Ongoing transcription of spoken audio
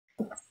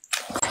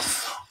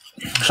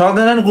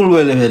सक्दैन नि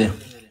कुलबोयले फेरि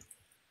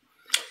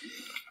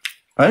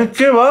होइन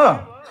के भयो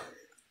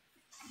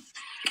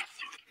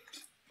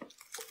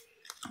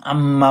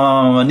आम्मा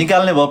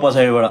निकाल्ने भयो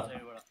पछाडिबाट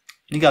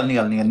निकाल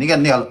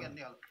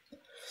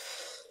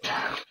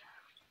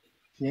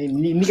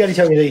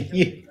निकालिसकेर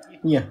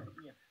यहाँ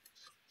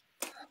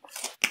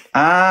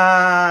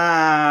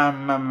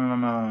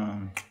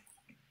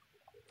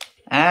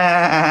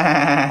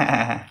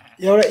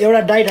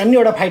एउटा डाइट हान्ने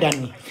एउटा फाइट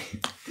हान्ने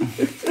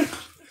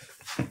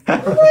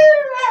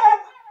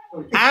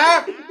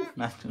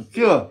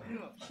के हो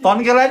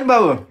तन्केलाई नि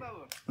बाबु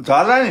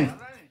झर्ला नि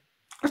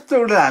कस्तो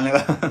उठेर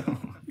हानेको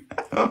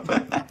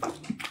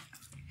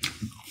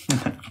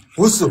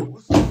हुसु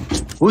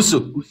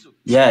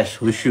यस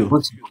हुसु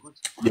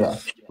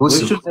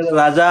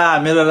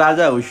मेरो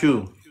राजा हुसु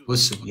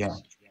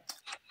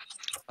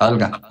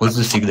हल्का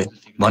हुसु सिक्दै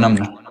भनौँ न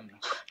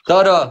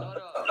तर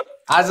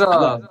आज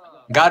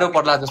गाह्रो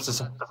पर्ला जस्तो छ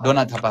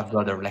डोना थापा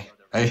ब्रदरलाई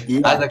है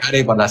आज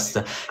गाह्रै पर्ला जस्तो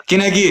छ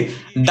किनकि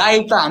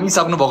डाइट त हामी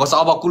सक्नु भएको छ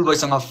अब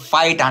कुलबोयसँग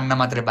फाइट हान्न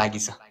मात्रै बाँकी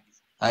छ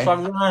है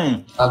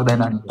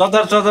सक्दैन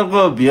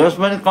चतरको भ्युज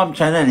पनि कम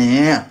छैन नि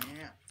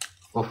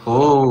ओहो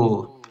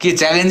के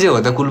च्यालेन्जै हो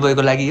त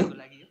कुलबोयको लागि यो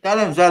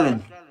च्यालेन्ज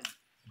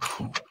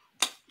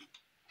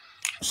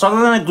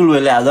सक्दैन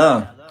कुलबोयले आज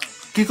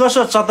कि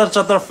कसो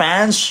चतर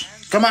फ्यान्स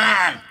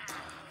कमान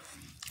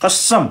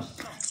कसम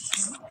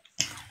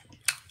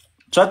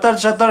चतर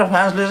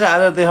फ्यान्सले चाहिँ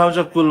आज देखाउँछ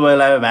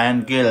कुलबोयलाई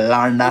भ्यान के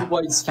लान्डा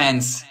कुलबोयज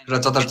फ्यान्स र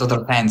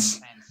चतर फ्यान्स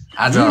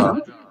आज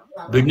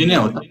भिड्ने नै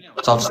हो त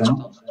सबसँग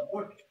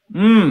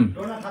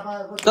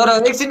तर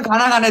एकछिन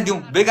खाना खान दिउँ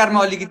बेकारमा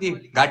अलिकति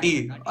घाँटी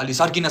अलि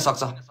सर्किन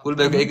सक्छ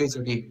कुलबोयको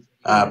एकैचोटि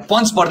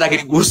पञ्च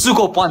पर्दाखेरि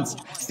हुर्सुको पञ्च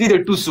सिधै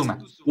टुसुमा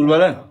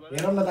कुलबोयलाई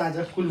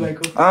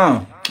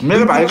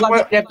मेरो भाइको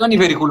ट्याप नि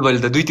फेरि कुलबोयले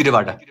त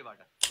दुईतिरबाट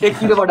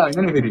एकतिरबाट होइन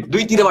नि फेरि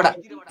दुईतिरबाट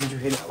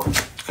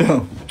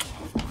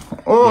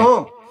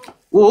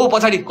ओहो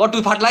पछाडि कट्टु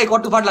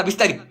फाट्ला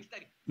बिस्तारी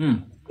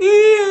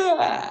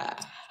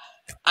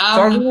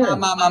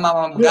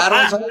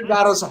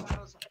गाह्रो छ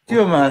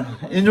त्यो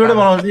इन्जोर्डै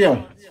बनाउँछ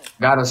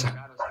गाह्रो छ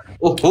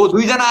ओहो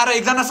दुईजना आएर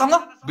एकजनासँग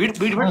भिड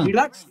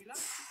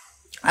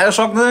आज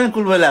सक्दैन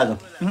कुलबोयले आज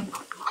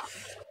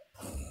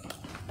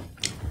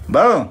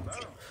भाउ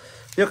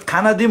यो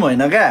खाना दिउँ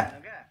होइन क्या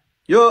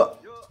यो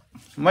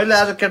मैले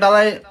आज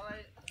केटालाई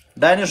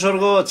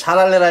डाइनोसरको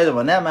छाला लिएर आइज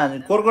भने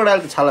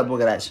क्रोकोडाइलको छाला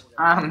बोकेर आएछ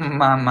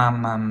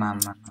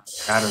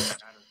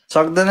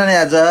सक्दैन नि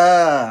आज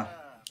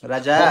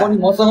राजा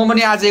मसँग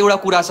पनि आज एउटा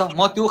कुरा छ म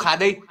त्यो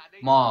खाँदै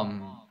म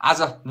आज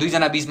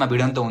दुईजना बिचमा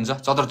भिडन्त हुन्छ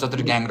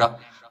चतर ग्याङ र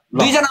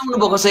दुईजना आउनु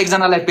भएको छ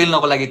एकजनालाई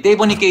पेल्नको लागि त्यही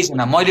पनि केही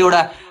छैन मैले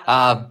एउटा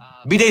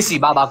विदेशी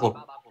बाबाको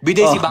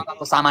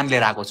सामान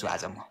लिएर आएको छु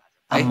आज म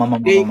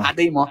त्यही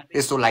खाँदै म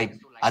यस्तो लाइभ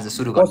आज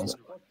सुरु गर्छु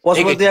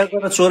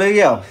पशुपतिको चोरे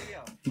क्या हो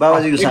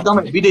बाबाजीको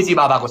एकदमै विदेशी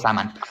बाबाको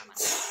सामान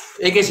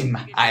एकैछिनमा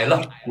आयो ल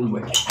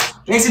कुलबोय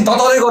एकछिन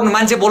तताउँदै गर्नु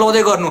मान्छे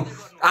बोलाउँदै गर्नु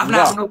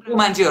आफ्नो को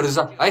मान्छेहरू छ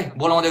है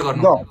बोलाउँदै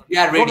गर्नु वी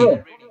आर रेडी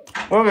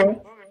ओके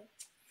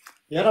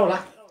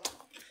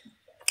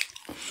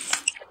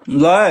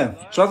ल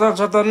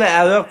चतरले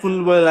आज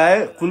कुलबोयलाई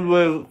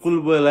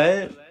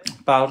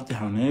पावर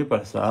देखाउनै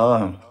पर्छ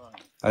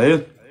है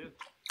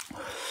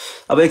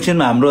अब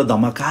एकछिनमा हाम्रो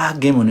धमाका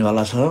गेम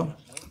हुनेवाला छ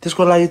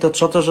त्यसको लागि त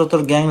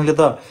चतर ग्याङले त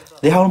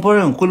देखाउनु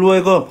पर्यो नि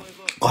कुलबोयको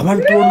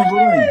घमण्ड तोड्नु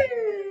पर्यो नि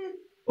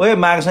ओए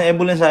मार्गसँग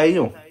एम्बुलेन्स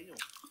आइयो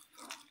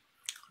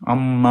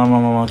आम्मा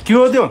के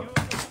हो त्यो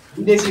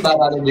विदेशी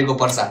बाबाले दिएको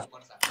प्रसाद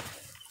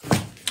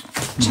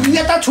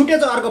छुट्यो त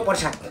अर्को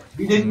प्रसाद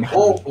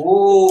ओहो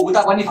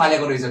उता पनि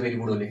फालेको रहेछ फेरि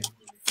बुढोले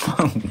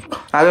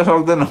आज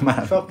सक्दैन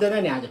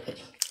नि आज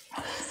फेरि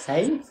है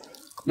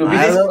यो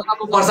विदेशी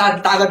बाबाको प्रसाद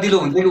तागत दिलो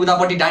हुन्छ कि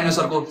उतापट्टि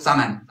डाइनोसरको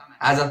सामान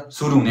आज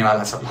सुरु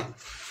हुनेवाला छ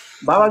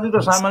बाबाजीको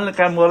सामानले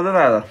काम गर्दैन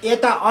आज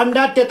यता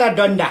अन्डा त्यता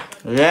डन्डा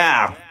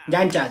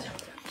जान्छ आज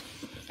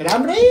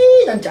राम्रै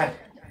जान्छ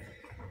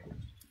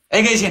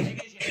एकैछिन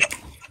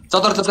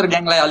चतर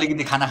ग्याङलाई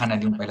अलिकति खाना खान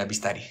दिउँ पहिला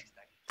बिस्तारी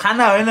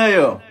खाना होइन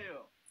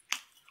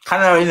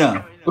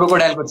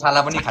क्रोकोडाइलको छाला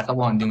पनि खाता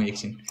बनाउन दिउँ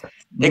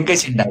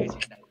एकैछिन डाइट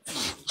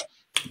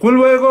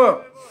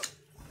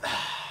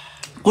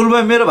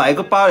कुलबोय मेरो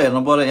भाइको पावर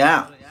हेर्नु पर्यो यहाँ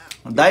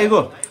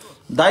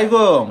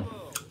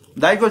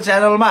दाइको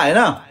च्यानलमा होइन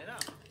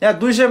यहाँ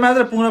 200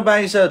 मात्रै पुग्न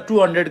बाँकी छ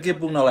 200 के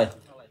पुग्नलाई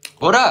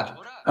हो र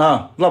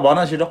ल भन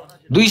छिटो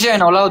 200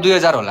 होइन होला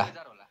 2000 होला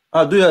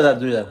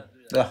 2000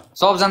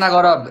 सबजना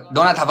गएर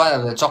डोना थापा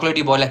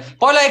चक्लेटी बोयलाई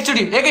पहिला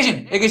एकैछिन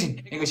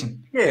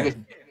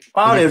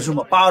पावर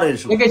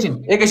हेर्छु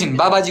एकैछिन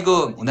बाबाजीको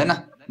हुँदैन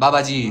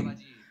बाबाजी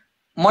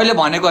मैले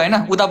भनेको होइन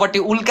उतापट्टि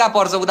उल्का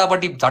पर्छ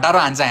उतापट्टि झटारो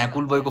हान्छ यहाँ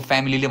कुलबोयको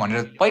फ्यामिलीले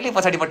भनेर पहिले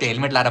पछाडिपट्टि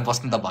हेलमेट लाएर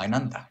बस्नु त भएन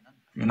नि त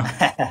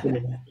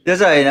त्यो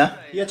चाहिँ होइन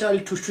यो चाहिँ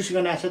अलिक ठुस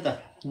गर्न आएको छ त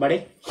बडे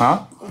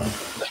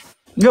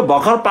यो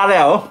भर्खर पाले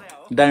हो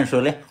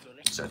डाइनोसरले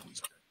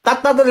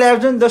तात्ता त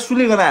ल्याउँछ नि त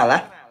सुलिकन होला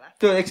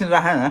त्यो एकछिन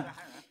राख न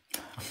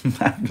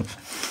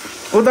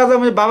उता त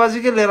मैले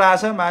बाबाजीकै लिएर आएको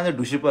छ मान्छे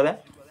ढुसी पर्यो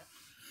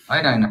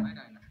होइन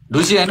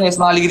ढुसी होइन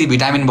यसमा अलिकति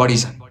भिटामिन बढी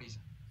छ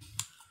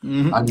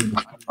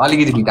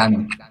अलिकति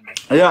भिटामिन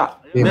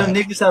मेरो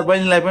निकिसा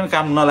बहिनीलाई पनि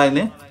काम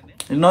नलाग्ने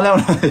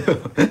नल्याउनु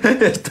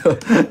यस्तो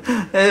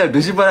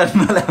ढुसी परा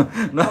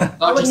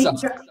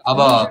अब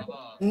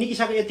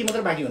निकिसाको यति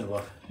मात्र बाँकी हुनुभयो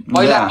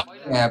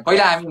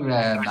पहिला हामी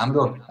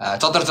हाम्रो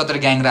चतर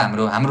ग्याङ र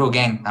हाम्रो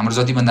ग्याङ हाम्रो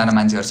जति पनि जना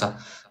मान्छेहरू छ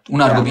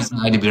उनीहरूको बिचमा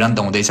अहिले भिडन्त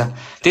हुँदैछ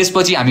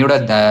त्यसपछि हामी एउटा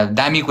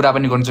दामी कुरा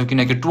पनि गर्छौँ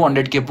किनकि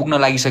 200K पुग्न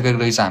लागिसकेको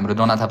रहेछ हाम्रो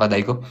डोना थापा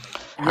दाइको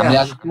हामीले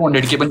आज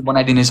 200K पनि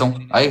बनाइदिनेछौँ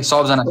है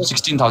सबजना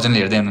 16,000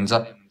 हेर्दै हुनुहुन्छ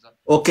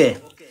ओके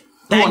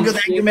थ्याङ्क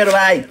यू मेरो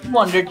भाइ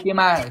 200K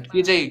मा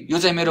के चाहिँ यो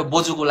चाहिँ मेरो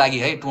बोजूको लागि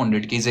है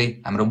 200K चाहिँ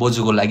हाम्रो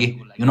बोजूको लागि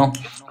यु नो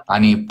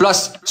अनि प्लस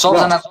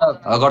सबजना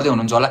गर्दै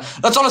हुनुहुन्छ होला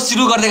र चलो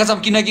सुरु गर्दैका छौँ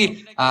किनकि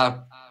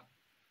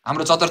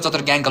हाम्रो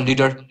चतर ग्याङका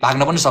लिडर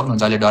भाग्न पनि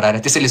सक्नुहुन्छ अहिले डराएर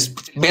त्यसैले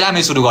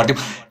बेलामै सुरु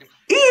गरिदिउँ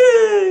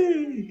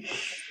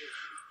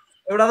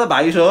एउटा त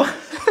भाइ हो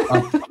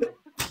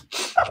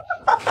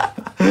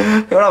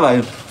एउटा भाइ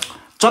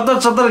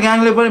चतर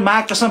ग्याङले पनि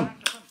माग कसम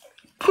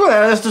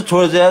यस्तो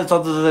छोड्छ यार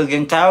चतर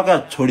ग्याङ कहाँ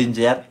छोडिन्छ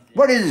यार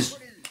वाट इज दिस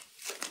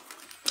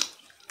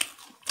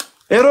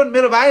एरोन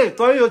मेरो भाइ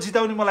तै हो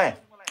जिताउने मलाई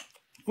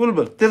कुल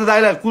तेरो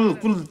दाइलाई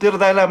कुल तेरो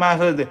दाइलाई माग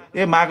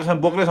ए मागसँग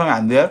बोक्रेसँग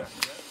हान्दियो यार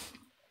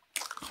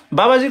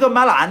बाबाजीको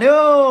माल हान्यो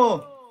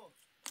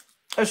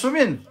ए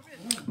सुमिन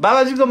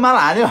बाबाजीको माल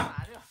हान्यो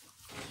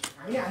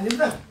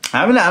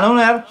हामीले हानौँ न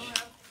यार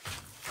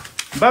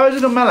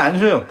बाबाजीको माल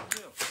हानिसक्यो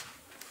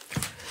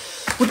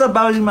उता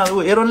बाबाजीको माल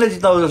एरोनले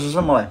जिताउँछ जस्तो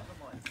छ मलाई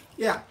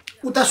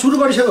उता सुरु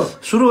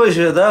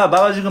भइसक्यो त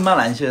बाबाजीको माल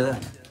हानिसक्यो त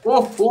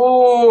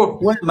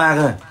ओहो माग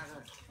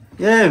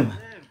ए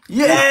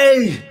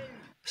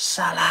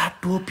साला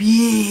टोपी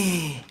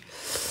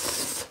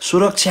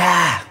सुरक्षा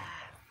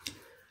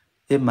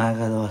ए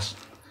मागा दस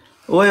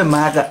ओए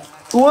मागा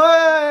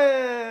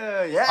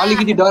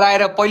अलिकति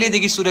डराएर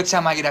पहिल्यैदेखि सुरक्षा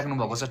मागिराख्नु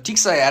भएको छ ठिक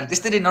छ यार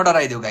त्यस्तै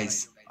नडराइदेऊ गाइस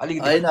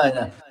अलिकति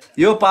होइन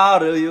यो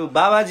पावर हो यो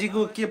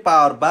बाबाजीको के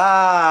पावर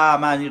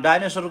बामानी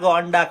डाइनोसरको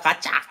अन्डा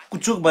काचा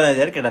कुचुक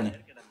बनाइदियो यार केटाले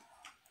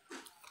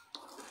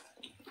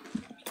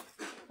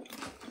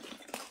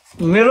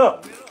मेरो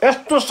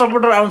यस्तो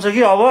सपोर्टर आउँछ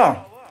कि अब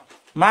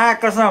मा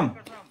कसम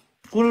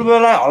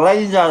कुलबोयलाई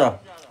हल्लाइदिन्छ आज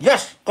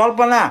यस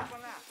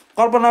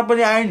कल्पना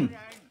पनि आइन्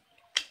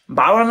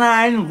भावना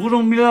आइन्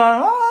गुरुङ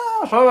मिलन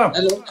सबै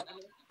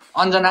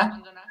अञ्जना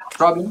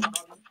प्रवीण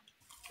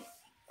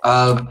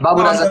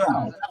बाबु राजा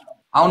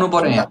आउनु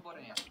पर्यो यहाँ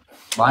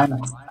भएन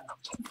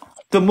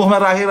त्यो मुखमा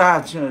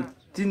राखिरहेको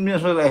 3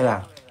 मिनट राखिरहेको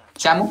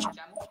श्यामु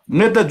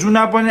मेरो त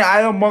जुना पनि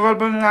आयो मगर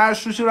पनि आयो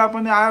सुशीला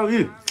पनि आयो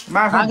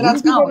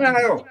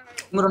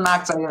तिम्रो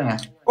नाक चाहियो यहाँ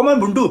कमान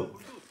भुन्टु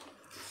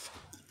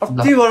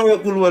अति गऱ्यो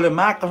कुलबोयले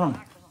माग कसम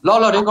ल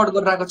रेकर्ड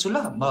गरिरहेको छु ल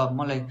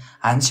मलाई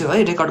हान्छु है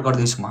रेकर्ड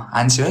गर्दैछु म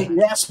हान्छु है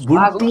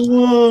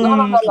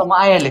म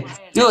आइहालेँ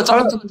यो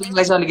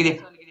चलचित्रलाई चाहिँ अलिकति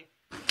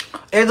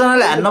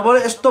एकजनाले हान्नु पर्यो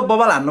यस्तो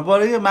बबाल हान्नु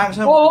पर्यो कि माग्छ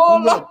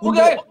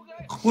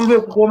कुलबोय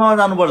कोमा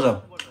जानुपर्छ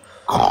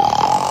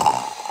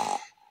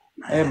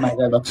ए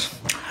माइका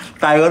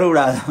टाइगर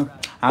उडाएर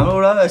हाम्रो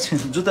उडा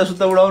जुत्ता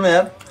सुत्ता उडाउनु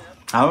यार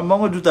हाम्रो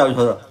महँगो जुत्ताहरू छ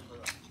त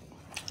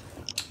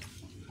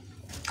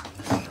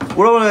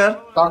उडाउनु यार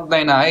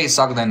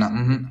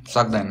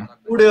सक्दैन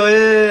उड्यो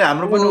ए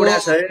हाम्रो पनि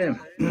उडाएको छ है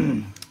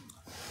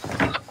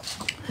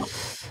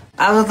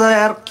आज त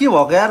यार के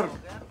भएको यार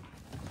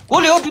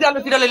कसले हो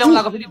बिरालो ल्याउनु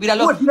लाग्यो फेरि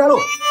बिरालो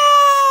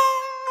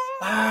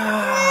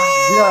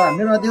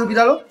मेरो दियो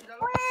बिरालो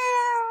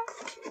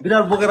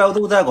बोकेर आउँदा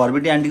उता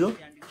घरबेटी आन्टीको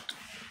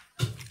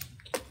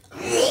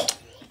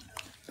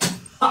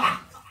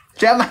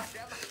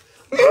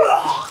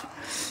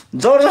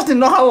जबरजस्ती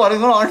नखाऊ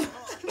भनेको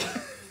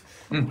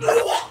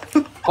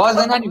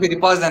पस्दैन नि फेरि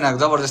पस्दैन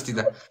जबरजस्ती त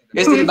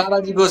यसरी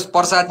बाबाजीको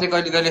प्रसाद चाहिँ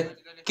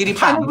कहिले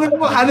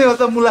खाने हो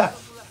त मुला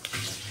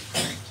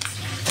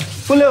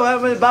कसले भयो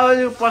भने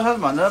बाबाजीको प्रसाद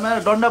भनेर मेरो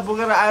डन्डा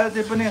बोकेर आयो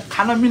त्यो पनि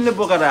खान मिल्ने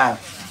बोकेर आयो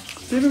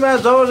तिमी मलाई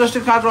जबरजस्ती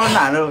काँचो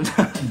अन्डा हानेर हुन्छ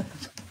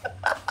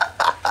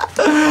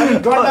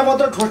डन्डा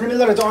मात्र ठोस्न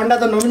मिल्दो रहेछ अन्डा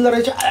त नमिल्दो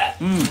रहेछ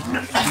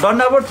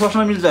डन्डा पो ठोस्न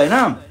मिल्छ होइन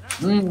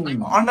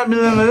अन्डा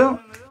मिल्दैन रहेछ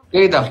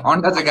त्यही त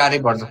अन्डा चाहिँ गाह्रै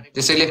पर्छ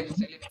त्यसैले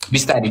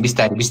बिस्तारी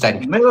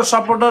मेरो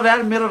सपोर्टर यार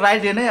मेरो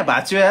राइट हेर्ने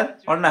भाँच्यो यार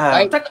अन्डा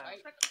खाएर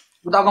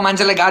उताको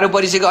मान्छेलाई गाह्रो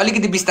परिसक्यो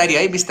अलिकति बिस्तारी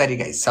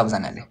गाइस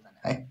सबजनाले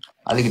है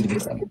अलिकति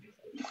बिस्तारी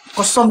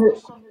कसम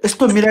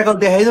यस्तो मिराकल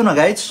देखाइदिउँ न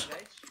गाइस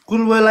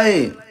कुलबोयलाई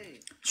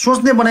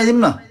सोच्ने बनाइदिउँ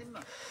न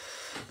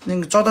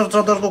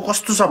चतरको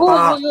कस्तो छ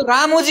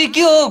रामुजी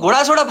के हो घोडा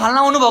छोडा फाल्न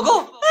आउनु भएको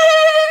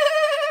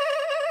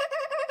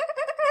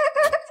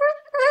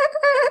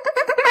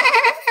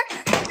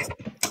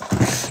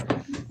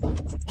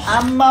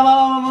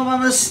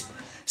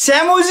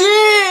श्यामुजी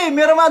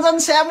मेरोमा झन्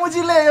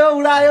श्यामुजीले यो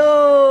उडायो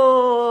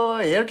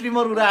हेयर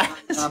ट्रिमर उडायो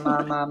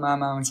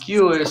के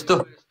हो यस्तो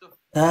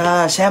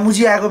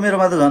श्यामुजी आएको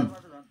मेरोमा त झन्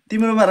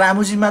तिम्रोमा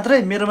रामुजी मात्रै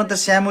मेरोमा त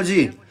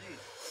श्यामुजी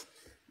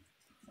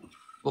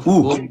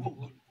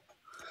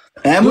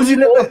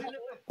हेमुजीले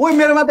ओइ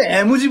मेरोमा त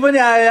हेमुजी पनि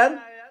आयो यार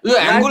यो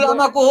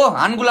हानगुलामाको हो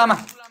हानगुलामा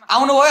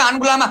आउनु भयो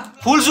हानगुलामा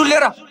फुल सुल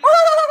लिएर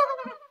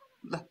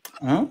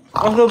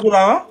कसको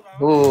कुरामा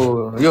ओ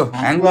यो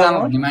ह्याङ्गुलामा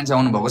भन्ने मान्छे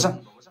आउनु भएको छ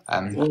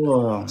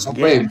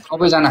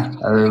सबैजना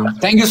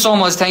थ्याङ्क यू सो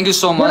मच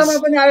मेरोमा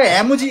पनि आयो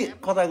हेमुजी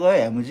कता गयो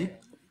हेमुजी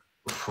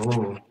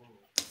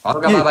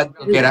हल्का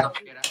बाबाजीको केरा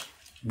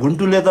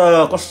भुन्टुले त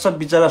कसरी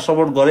बिचरा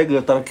सपोर्ट गरेको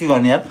तर के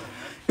गर्ने यार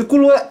यो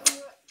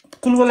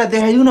कुलबोलाई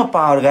देखाइदिउँ न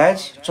पावर गाइज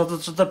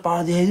चतर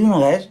पावर देखाइदिउँ न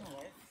गाइज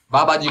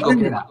बाबाजीको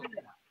केरा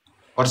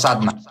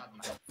प्रसादमा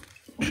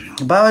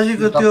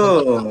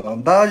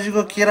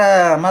बाबाजीको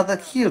केरामा त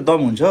के दम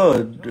हुन्छ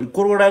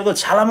क्रोकोडाइलको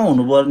छालामा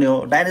हुनुपर्ने हो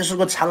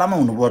डाइनोसरको छालामा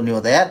हुनुपर्ने हो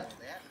त यार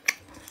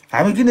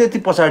हामी किन यति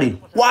पछाडि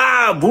वा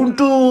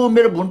भुन्टु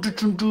मेरो भुन्टु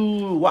चुन्टु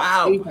वा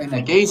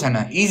केही छैन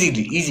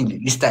इजिली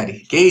बिस्तारै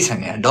केही छैन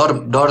यार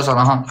डर छ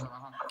न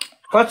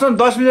कस्तो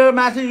 10 मिनट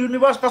माथि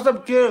युनिभर्स कस्तो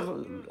के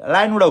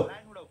लाइन उडाउ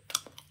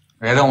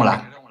हेरौँला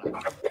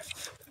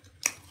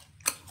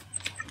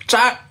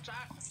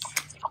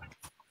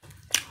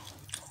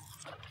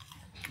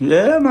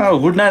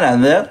गुड नाइट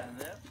हान्दा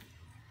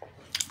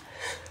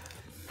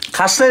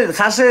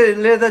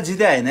खासैले त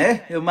जिते होइन है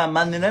यो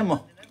मान्दिनँ है म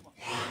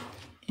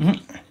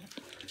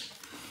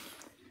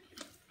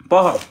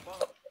पख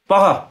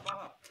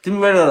तिमी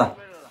गएर गर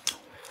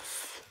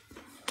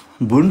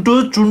भुन्टु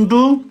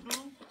चुन्टु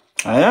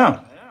होइन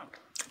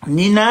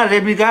निना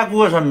रेबिका को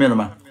छन्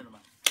मेरोमा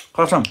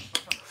कसम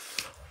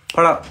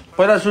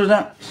पहिला सुर्ना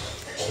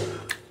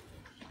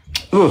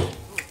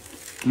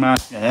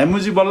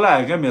हेमुजी बल्ल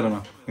आयो क्या मेरोमा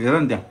हेर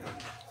नि त्यहाँ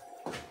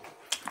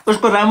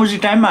उसको रामुजी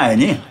टाइममा आयो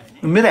नि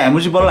मेरो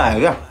हेमुजी बल्ल आयो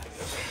क्या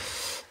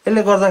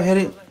यसले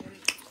गर्दाखेरि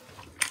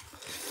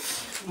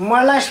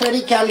मलाई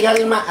फेरि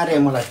क्यालमा अरे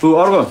मलाई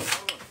अर्को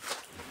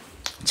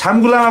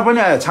छामगुलामा पनि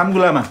आयो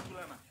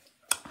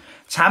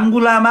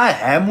छामगुलामा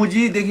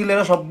हेमुजीदेखि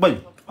लिएर सबै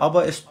अब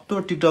यस्तो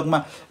टिकटकमा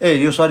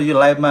यो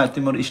लाइभमा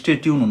तिम्रो स्टे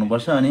ट्युन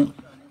हुनुपर्छ अनि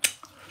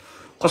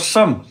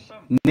कसम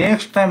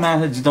नेक्स्ट टाइम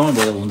आएर जिताउनु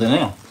भयो हुँदैन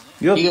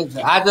यो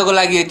आजको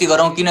लागि यति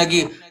गरौँ किनकि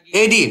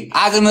यदि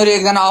आज मेरो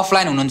एकजना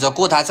अफलाइन हुनुहुन्छ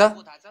को थाहा छ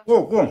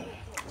को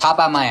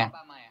थापा माया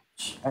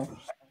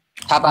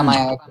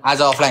आज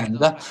अफलाइन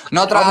हुन्छ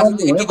नत्र आज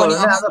यति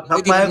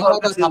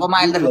थापा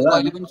मायाले त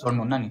कहिले पनि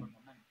छोड्नुहुन्न नि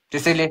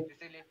त्यसैले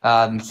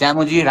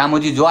श्यामुजी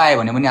रामुजी जो आयो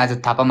भने पनि आज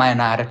थापा माया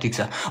नआएर ठिक छ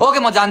ओके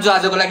म जान्छु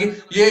आजको लागि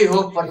यही हो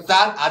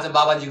प्रसाद आज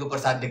बाबाजीको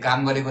प्रसादले काम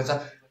गरेको छ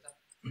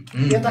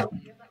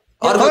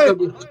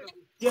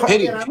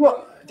फेरि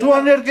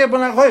 200K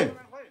बनाएको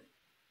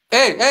ए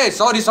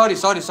सरी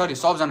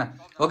सबजना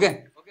ओके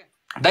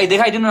दाइ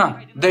देखाइदिनु न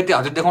दाइ त्यो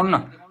हजुर देखाउनु न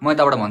म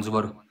यताबाट भन्छु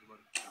बरु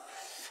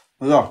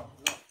ल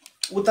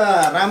उता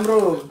राम्रो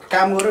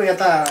काम गरौ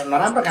यता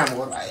नराम्रो काम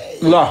गरौ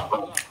ल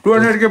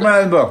 200K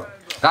बनाइदिनु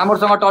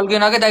राम्रोसँग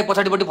टल्किएन के दाइ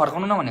पछाडिपट्टि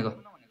फर्काउनु न भनेको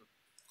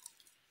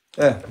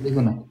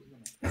देखु न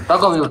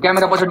टक्क यो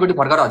क्यामेरा पछाडिपट्टि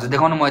फर्काएर हजुर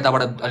देखाउनु म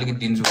यताबाट अलिकति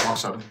दिन्छु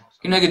बक्सहरू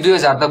किनकि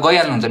 2000 त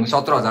गइहाल्नुहुन्छ नि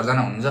 17000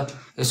 जना हुनुहुन्छ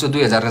यसो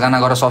 2000 जना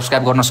गरेर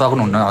सब्सक्राइब गर्न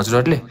सक्नुहुन्न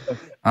हजुरहरूले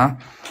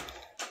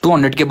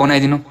 200K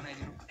बनाइदिनु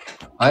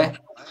है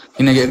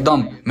किनकि एकदम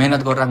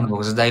मेहनत गरिराख्नु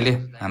भएको छ दाइले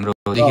हाम्रो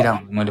देखिरहेको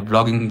मैले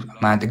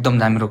ब्लगिङमा एकदम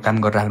राम्रो काम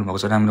गरिराख्नु भएको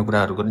छ राम्रो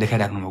कुराहरू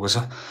देखाइराख्नु भएको छ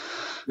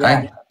है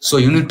so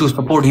you need to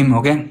support him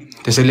okay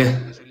त्यसैले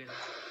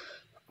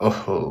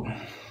ओहो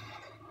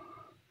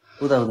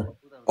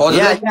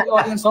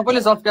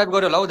सबैले सब्सक्राइब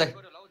गर्यो होला हौ दाइ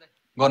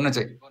गर्नु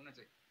चाहिँ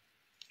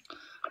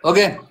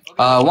ओके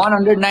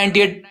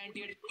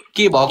 198K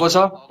भएको छ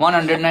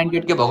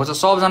 198K भएको छ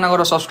सबजना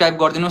गरेर सब्सक्राइब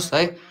गरिदिनुहोस्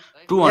है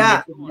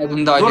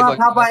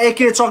 200 AK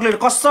चकलेट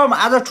कसम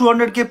आज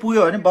 200K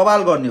पुग्यो भने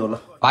बवाल गर्ने होला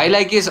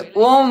भाइलाई के छ ओ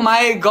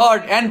my God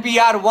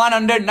NPR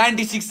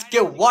 196K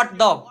what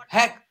the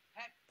heck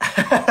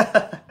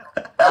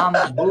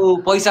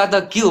पैसा त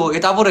के हो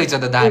यता पो रहेछ त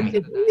दामी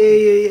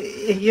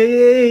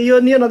यो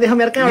नदेखा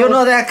मेरो कहाँ यो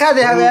नदेखा कहाँ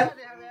देखा यार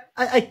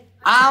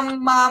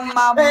आम्मा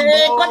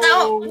कता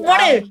हो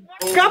बडे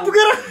कहाँ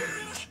पुगेर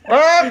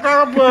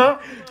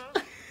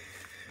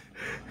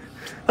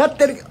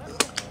हत्तेरी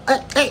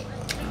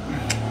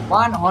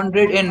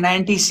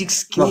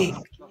 196K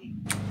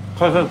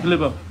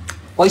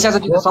पैसा त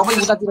सबै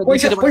उतातिर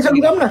पैसा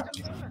दिउँ न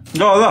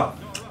ल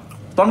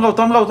तन्गाउ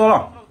तल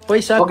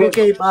पैसाको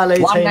केही पालै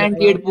छैन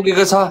 198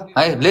 पुगेको छ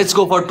है let's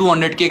go for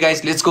 200K guys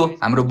let's go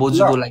हाम्रो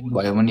बोजूको लागि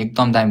भयो भने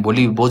एकदम दामी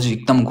भोलि बोजू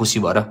एकदम खुसी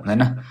भएर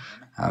हैन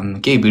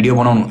केही भिडियो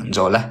बनाउनु हुन्छ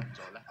होला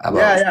अब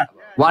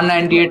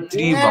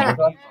 198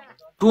 भएको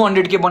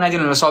 200K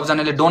बनाइदिनु होला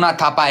सबजनाले डोना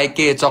थापा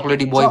एके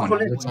चकलेटी बोय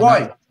भन्नुहुन्छ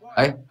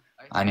है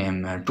अनि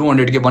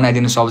 200K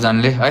बनाइदिनु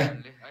सबजनाले है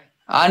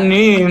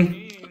अनि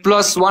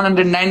प्लस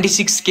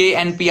 196K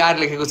NPR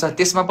लेखेको छ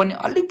त्यसमा पनि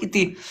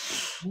अलिकति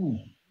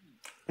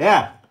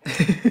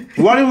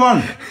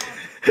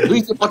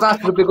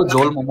 250 रुपैयाँको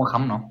झोल मोमो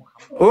खाम न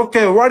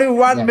ओके व्हाट यु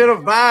वान्ट मेरो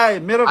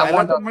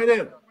भाइलाई त मैले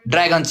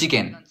ड्र्यागन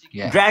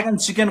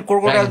चिकन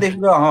क्रोकोडाइल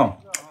देखेको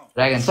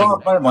ड्र्यागन चिकन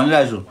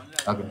भनिरहेको छु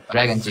ओके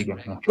ड्र्यागन चिकन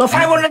ल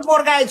 500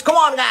 more guys com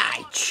on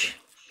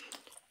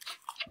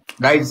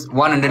guys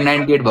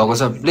 198 भएको छ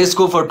लेट्स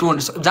गो फर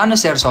 200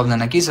 जानुहोस् यार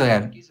सबजना के छ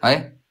यार है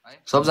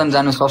सबजना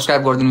जानु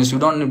सब्सक्राइब गरिदिनुहोस् यु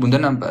डोन्ट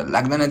हुँदैन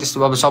लाग्दैन त्यस्तो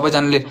अब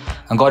सबैजनाले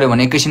गर्यो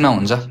भने एकैछिनमा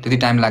हुन्छ त्यति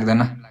टाइम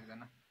लाग्दैन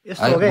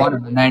यस्तो हो के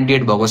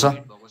 198 भएको छ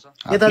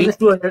यता चाहिँ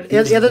 200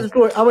 यता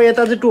चाहिँ अब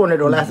यता चाहिँ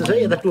 200 होला जस्तो छ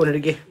यता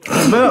 200 के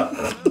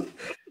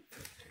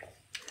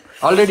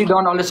अलरेडी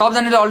डन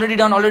सबजनाले अलरेडी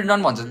डन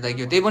भन्छ नि त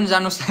के त्यही पनि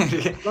जानुस्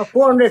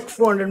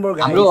 400 मोर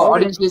गाइस हाम्रो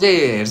ऑडियन्सले चाहिँ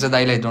हेर्छ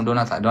दाइलाई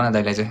डोना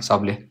दाइलाई चाहिँ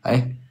सबले है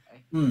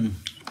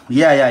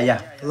या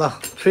ल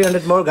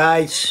 300 मोर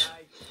गाइस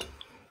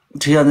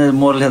 300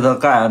 मोरले त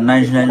का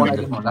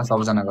 99 होला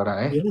सबजना गर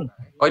है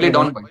कहिले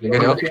डन भइसक्यो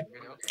रे ओके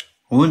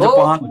हुन्छ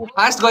पहन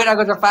फास्ट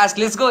गइराको छ फास्ट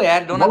लेट्स गो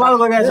यार डोना बबाल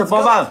गरिरहेछ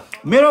बबाल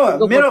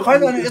मेरो खै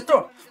यस्तो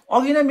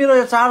अघि नै मेरो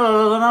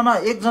 4000 जनामा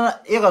एकजना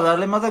 1000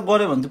 ले मात्र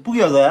गर्यो भने त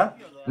पुग्यो त यार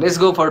लेट्स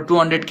गो फर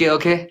 200 के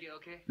ओके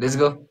लेट्स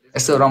गो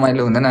यस्तो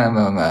रमाइलो हुँदैन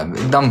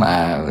एकदम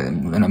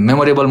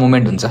मेमोरेबल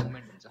मोमेन्ट हुन्छ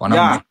भनौँ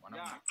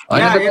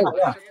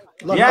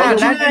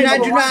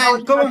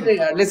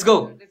let's go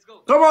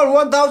com on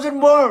 1000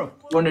 more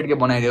 200 के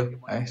बनाइदियो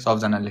है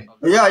सबजनाले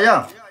या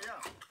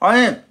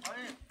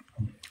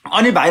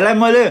अनि भाइलाई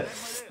मैले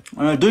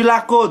 2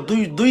 लाखको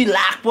 2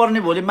 लाख पर्ने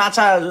भोलि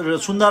माछा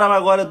सुन्दरामा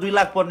गएर 2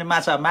 लाख पर्ने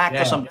माछा माग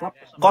कसम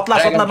कत्ला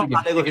सत्ला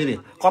नफालेको फेरि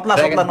कत्ला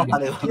सत्ला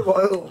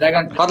नफालेको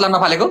ड्रागन कत्ला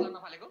नफालेको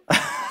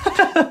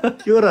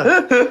के हो र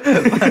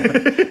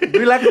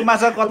 2 लाखको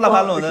माछा कत्ला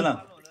फाल्नु हुँदैन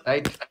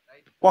राइट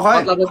पखाइ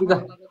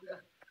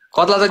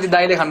कत्ला जति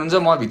दाइले खानुहुन्छ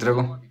म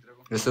भित्रको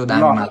यस्तो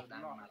दामी माल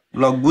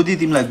ल गुदी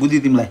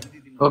तिमीलाई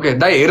ओके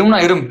दाइ हेरौँ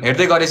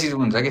हेर्दै गरेपछि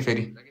हुन्छ के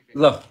फेरि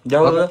ल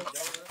जाऊ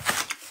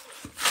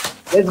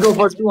लेट्स गो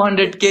फर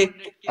 200 के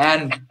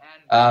एन्ड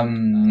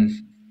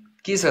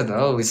के छ त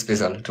हौ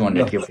स्पेशल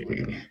 200 के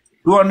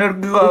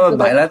 200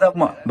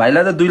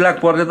 भाइलाई त 2 लाख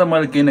पर्ने त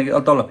मैले किन कि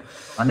तल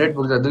 100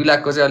 पुग्छ 2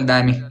 लाखको चाहिँ अलि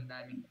दामी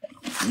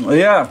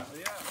या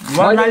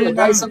मैले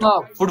दाइसँग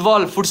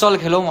फुटसल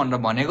खेलौँ भनेर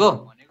भनेको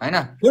हैन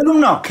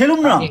खेलौँ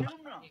न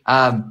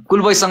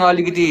कुलबोयसँग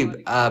अलिकति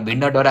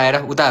भिन्न डराएर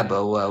उता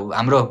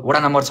हाम्रो वडा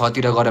नम्बर 6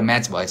 तिर गएर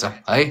म्याच भएछ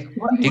है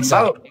ठिक छ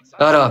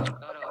तर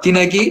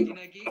किनकि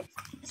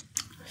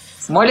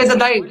मैले त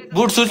दाइ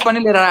बुट सुज पनि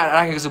लिएर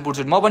राखेको छु बुट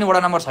सुज म पनि वडा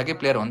नम्बर 6 कै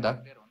प्लेयर हो नि त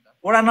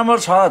वडा नम्बर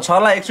 6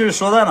 लाई एकचोटि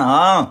सोध न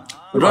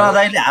रोना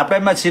दाइले हाफ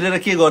टाइममा छिरेर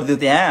के गर्दियो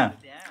त्यहाँ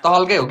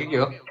तहलकै हो कि के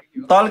हो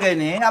तल्कै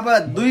नि अब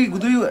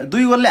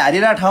दुई गोलले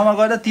हारिरहेको ठाउँमा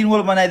गएर 3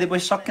 गोल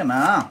बनाइदिएपछि सकेन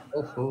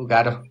ओहो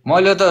गाह्रो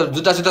मैले त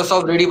जुत्ता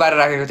सब रेडी पारेर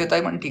राखेको थिएँ तै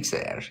पनि ठिक छ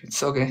यार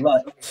इट्स ओके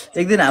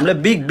एक दिन हामीले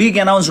बिग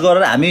एनाउन्स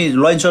गरेर हामी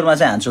लन्चरमा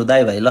चाहिँ हान्छौँ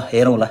दाइ भाइ ल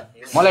हेरौँ ल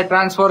मलाई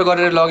ट्रान्सफर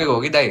गरेर लगेको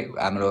हो कि दाइ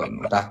हाम्रो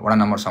वडा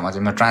नम्बर 6 मा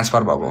चाहिँ म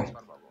ट्रान्सफर भएको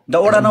द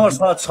वडा नम्बर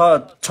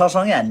 6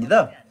 सँगै हान्ने त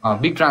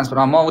बिग ट्रान्सफर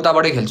म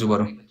उताबाटै खेल्छु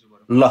बरु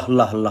ल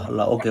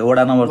ओके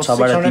वडा नम्बर 6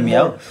 बाट तिमी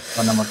आऊ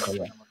वडा नम्बर 6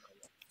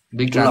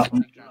 बिग ट्रान्सफर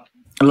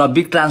ल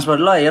बिग ट्रान्सफर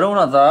ल हेरौँ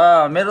न त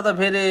मेरो त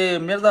फेरि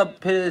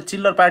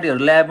चिल्लर पार्टीहरू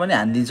ल्याए पनि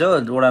हानिदिन्छ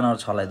वडा नम्बर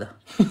 6 लाई त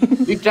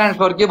बिग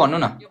ट्रान्सफर के भन्नु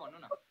न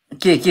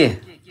के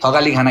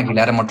थकाली खाना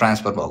खिलाएर म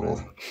ट्रान्सफर भएको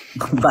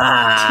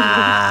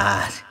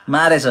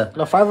मारेछ ल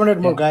 500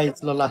 मोर गाइस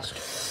ल last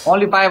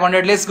only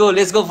 500 let's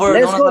go for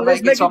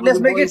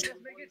let's make it.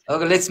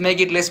 Okay let's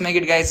make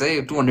it guys है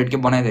 200 के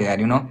बनाइदियो यार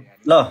यु नो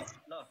ल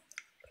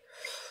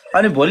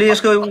अनि भोलि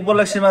यसको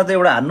उपलक्ष्यमा त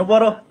एउटा हान्नु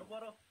पर्यो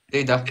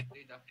त्यही त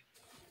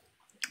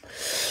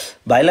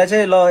भाइलाई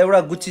चाहिँ ल एउटा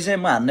गुच्ची चाहिँ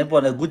म हान्नै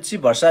पर्ने गुच्ची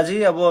भर्साजी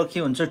अब के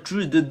हुन्छ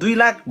 2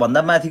 लाख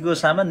भन्दा माथिको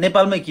सामान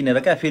नेपालमै किनेर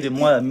क्या फेरि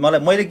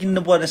मैले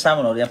किन्नु पर्ने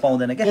सामानहरू यहाँ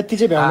पाउँदैन क्या यति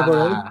चाहिँ भ्याउनु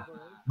पर्यो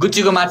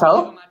गुच्चीको माछा हो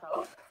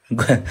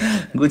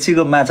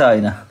गुच्चीको माछा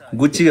होइन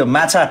गुच्चीको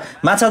माछा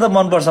त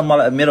मनपर्छ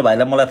मलाई मेरो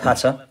भाइलाई मलाई थाहा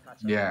छ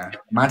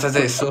माछा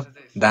चाहिँ यसो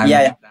दामी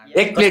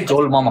एक प्लेट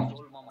झोल मोमो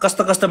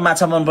कस्तो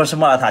माछा मनपर्छ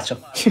मलाई थाहा छ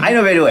आई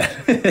नो भेरी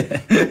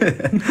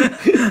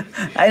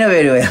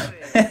वेल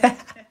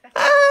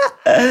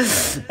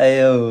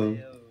अयो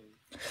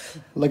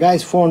ल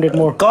guys 400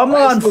 more com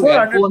on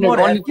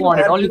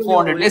 400 only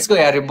 400 let's go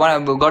यार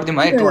गर्दिम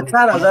है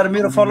 4000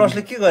 मेरो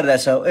फलोअर्सले के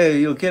गरिरहेछ ए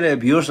यो के रे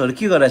भ्युअर्सहरु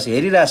के गरिरहेछ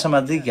हेरिरहेछ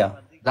मात्रै क्या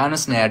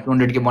जानुस् न यार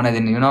 200 के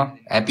बनाइदिनु यु नो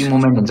ह्यापी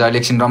मोमेन्ट हुन्छ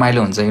इलेक्सन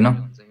रमाइलो हुन्छ यु नो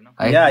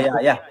है या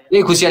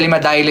यही खुसियालीमा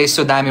दाइले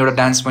यसो दामी एउटा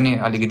डान्स पनि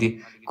अलिकति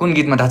कुन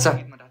गीतमा थाहा छ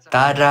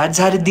तारा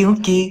झार्दिउ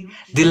कि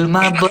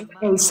दिलमा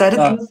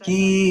बसार्दिउ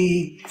कि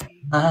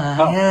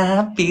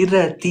माया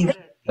पिरती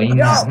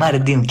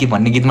मारिदिउँ कि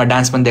भन्ने गीतमा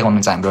डान्स पनि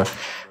देखाउनुहुन्छ हाम्रो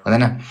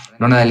हुँदैन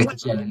रोना दाइले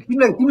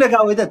तिमीले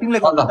गाऊ है त तिमीले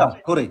गाऊ त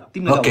थोरै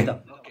तिमीले गाऊ त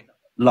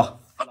ल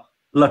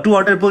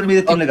 200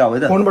 पुग्ने तिमीले गाऊ है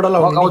त फोनबाट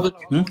लगाउँछु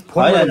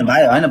हैन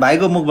भाइ हैन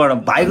भाइको मुखबाट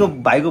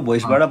भाइको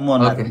भोइसबाट म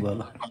नगर्छु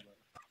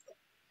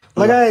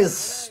ल गाइस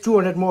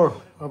 200 मोर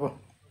अब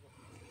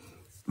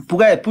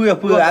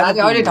पुग्यो आज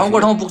अहिले ठाउँको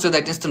ठाउँ पुग्छ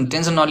दाइ त्यस्तो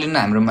टेन्सन नलिनु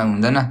हाम्रोमा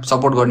हुँदैन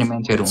सपोर्ट गर्ने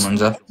मान्छेहरू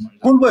हुनुहुन्छ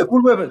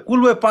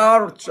कुलबोय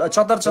पावर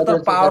चतर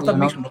पावर त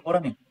मिक्स हुनु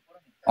पर्यो नि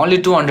ओन्ली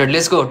 200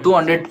 लेट्स गो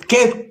 200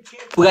 के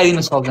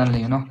पुगाइदिनु सक्छन्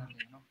you know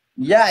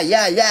yeah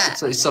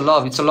it's a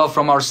love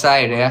from our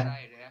side yeah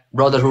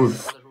brotherhood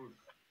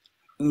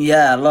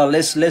या ल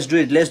लेट्स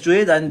डु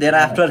इट अनि देयर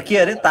आफ्टर के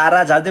अरे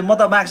तारा झार्दै म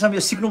त माग्छम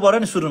यो सिक्नु पर्यो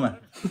नि सुरुमा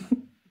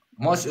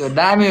म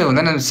दामी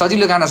हुँदैन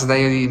सजिलो गाना छ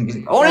दाइ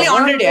ओन्ली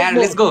 100 यार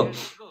लेट्स गो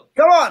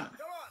कम अन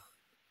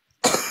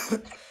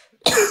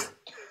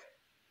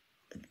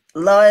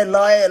लय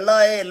लय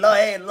लय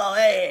लय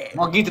लय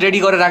म गीत रेडी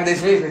गरेर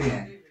राख्दैछु है फेरि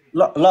यहाँ। ल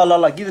ल ल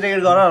ल गीत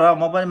रेकर्ड गर र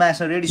म पनि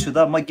नाच्न रेडी छु त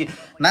म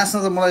नाच्न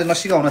त मलाई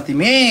नसिकाउन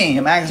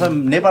तिमी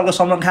नेपालको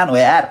सलमान खान हो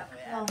यार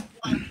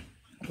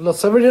ल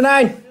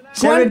 79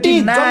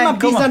 20 जम्मा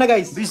 20 जना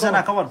गाइस 20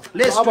 जना कम अन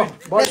लेट्स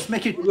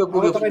मेक इट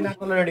तपाईँ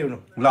नाच्न रेडी हुनु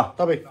ल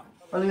तपाईँ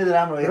अलिकति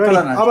राम्रो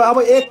रेडी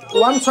अब एक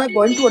 1 स्वाइप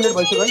भयो नि 200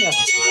 भइसक्यो नि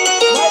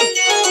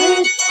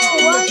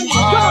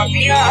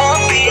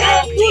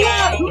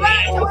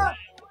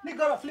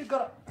फ्लिक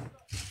गर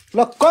ल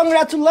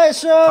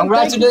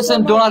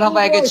Congratulations, Donald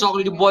Hapake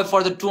Chocolate Boy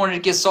for the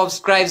 200k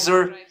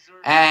subscriber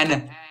and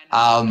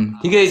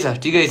ठिकै छ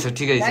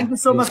थ्याङ्क यू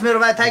सो मच मेरो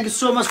भाइ thank you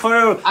so much for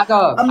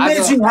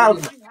amazing help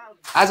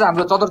आज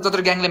हाम्रो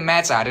चतर ग्याङले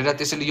म्याच हारेर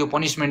त्यसैले यो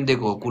पनिशमेन्ट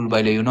दिएको हो कुल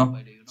भाइले यु नो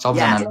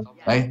सबजनालाई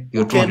है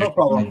यो 200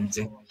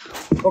 चाहिँ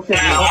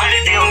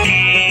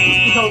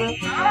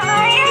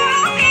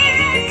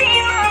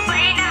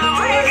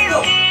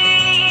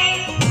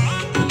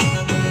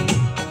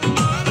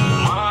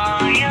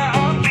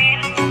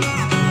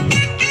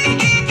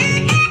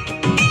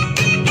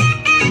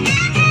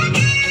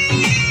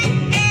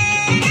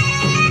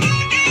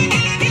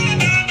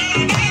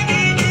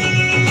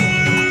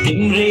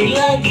तिम्रै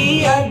लागि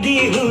आधी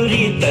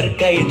हुरी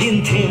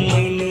तर्काइदिन्थे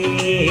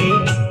मैले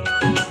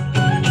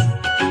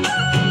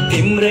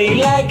तिम्रै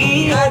लागि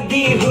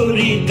आधी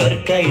हुरी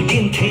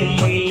तर्काइदिन्थे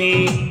मैले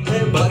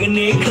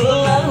बग्ने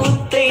खोला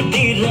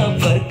उतैतिर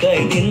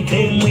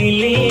फर्काइदिन्थे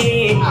मैले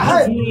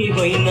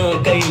होइन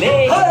कहिले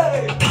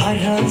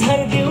धारा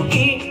झार्देऊ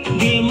कि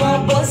दिलमा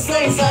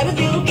बसाइ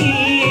सार्देऊ कि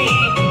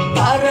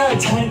धारा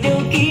झार्देऊ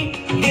कि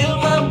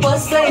दिलमा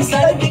बसाइ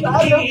सार्देऊ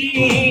कि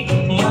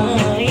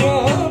माया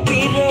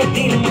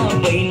पिरतीमा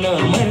बैन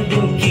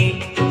मर्देऊ कि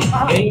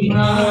ए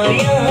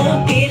माया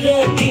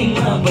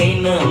पिरतीमा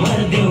बैन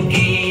मर्देऊ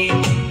कि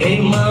ए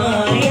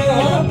माया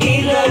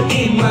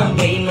पिरतीमा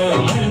बैन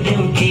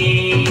मर्देऊ कि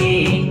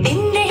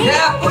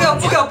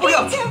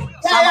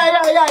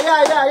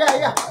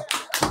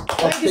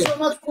Thank you so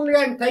much,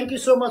 Kulian. Thank you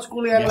so much,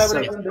 Kulian. Yes,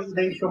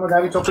 Thank you so much,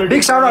 David Chocolate.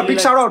 Big shout out, big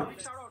shout out.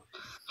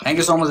 Thank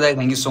you so much, guys.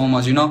 Thank you so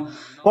much. You know.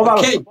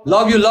 Okay,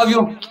 love you.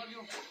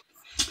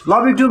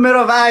 Love you too,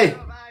 मेरो भाइ.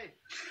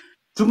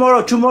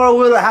 Tomorrow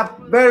we'll have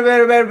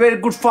very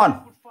good fun.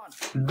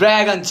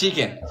 Dragon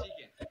chicken. Okay.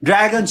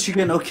 Dragon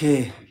chicken.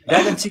 Okay.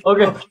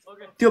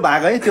 त्यो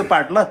भाग है त्यो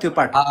part ल त्यो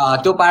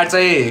part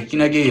चाहिँ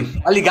किनकि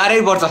अलि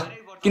गाह्रै पर्छ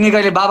किनकि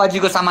अहिले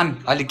बाबाजीको सामान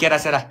अलि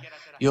केरासेरा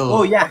यो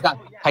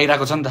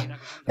खाइरहेको छ नि त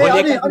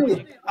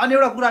अनि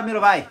एउटा कुरा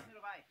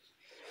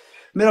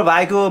मेरो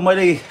भाइको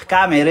मैले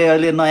काम हेरेँ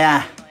अहिले नयाँ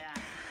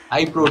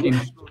हाई प्रोटिन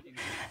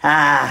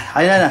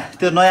होइन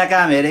त्यो नयाँ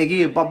काम हेरेँ कि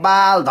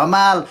बबाल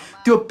धमाल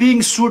त्यो पिङ्क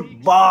सुट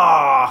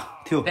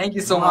थियो थ्याङ्क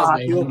यू सो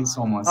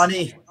मच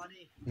अनि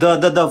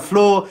the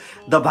flow,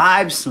 the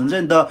vibes,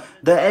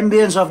 the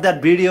ambience of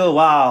that video.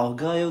 Wow,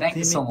 thank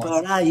you so much.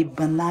 Wow,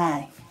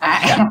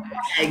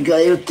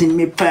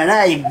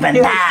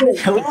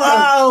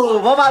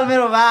 bye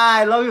मेरो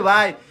भाइ, love you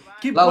भाइ.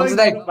 Keep going,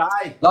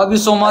 भाइ. Love you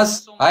so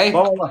much. है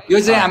यो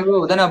चाहिँ हाम्रो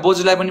हुँदैन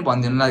बोजुलाई पनि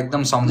भनिदिनु ल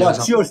एकदम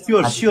सम्झाउँछ.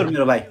 Sure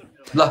मेरो भाइ.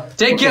 ल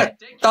टेक केयर.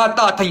 त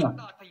थैया.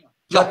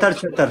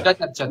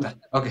 74.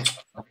 Okay.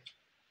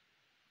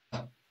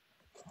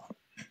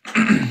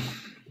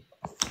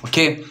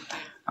 Okay.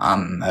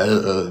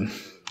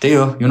 त्यही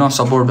हो यु नो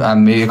सपोर्ट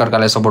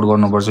एकअर्कालाई सपोर्ट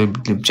गर्नुपर्छ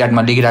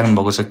च्याटमा लेखिराख्नु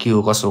भएको छ के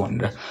हो कसो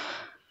भनेर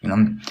यु नो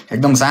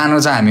एकदम सानो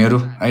छ हामीहरू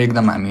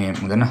एकदम हामी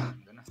हुँदैन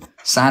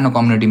सानो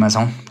कम्युनिटीमा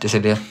छौँ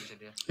त्यसैले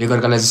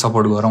एकअर्कालाई चाहिँ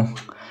सपोर्ट गरौँ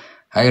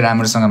है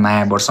राम्रोसँग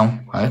माया बढ्छौँ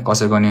है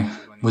कसैको नि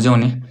बुझ्यौ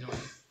नि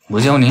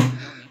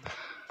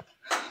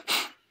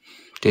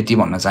त्यति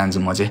भन्न चाहन्छु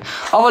म चाहिँ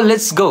अब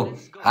लेट्स गो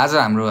आज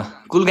हाम्रो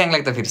कुल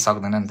ग्याङलाई त फेरि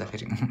सक्दैन नि त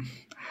फेरि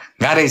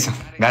गाह्रै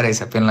छ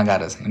पेल्न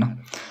गाह्रो छ होइन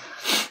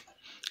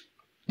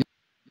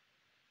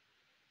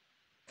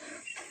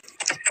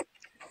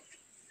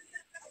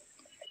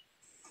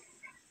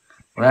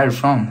Where are you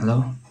from? Hello.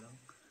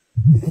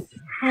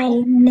 Hi,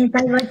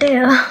 नेपालबाटै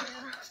हो.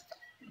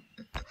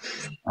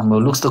 हाम्रो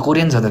लुक्स त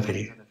कोरियन छ त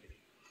फेरि.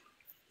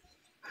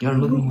 You're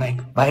looking like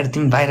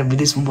तिमी बाहिर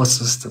विदेशमा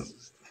बस्छौ जस्तो.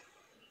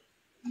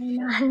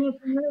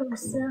 नेपालमै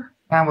बस्छु.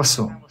 कहाँ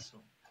बस्छौ?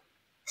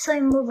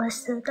 स्वयम्भू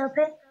बस्छु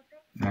तपाईँ?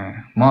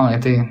 म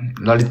यतै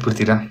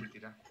ललितपुरतिर.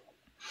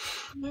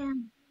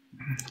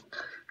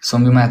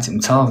 स्वयम्भूमा छ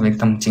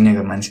एकदम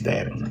चिनेको मान्छे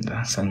दाइहरू हुनुहुन्छ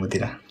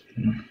स्वयम्भूतिर.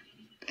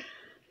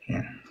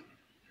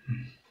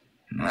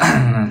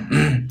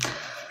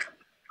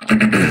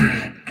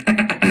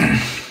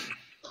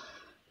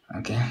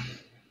 Okay.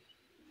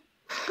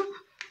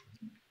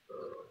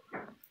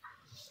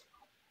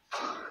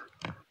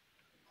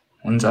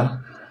 हुन्छ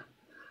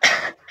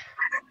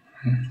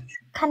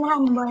खाना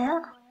खानुभयो?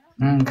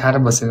 खाएर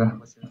बसेको.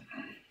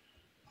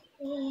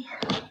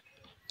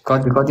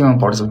 कतिमा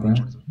पढ्छौ तिमी?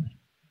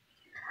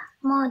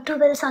 म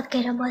 12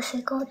 सकेर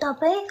बसेको.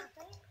 तपाईँ?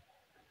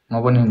 म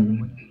पनि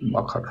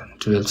भर्खर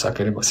 12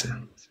 सकेर बसेँ.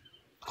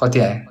 कति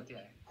आयो?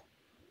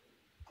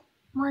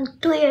 म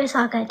 2 years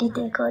अगाडि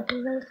दिएको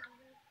 12.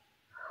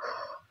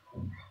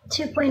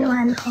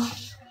 3.1 हो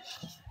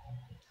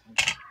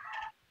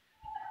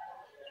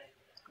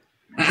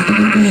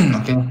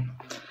ओके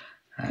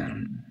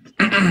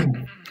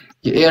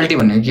यो एएलटी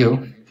भनेको के हो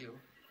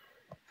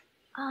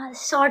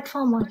सर्ट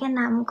फर्म हो क्या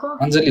नामको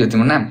अञ्जली हो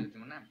तिम्रो नाम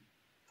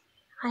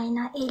होइन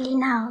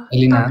एलिना हो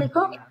एलिना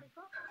तपाईँको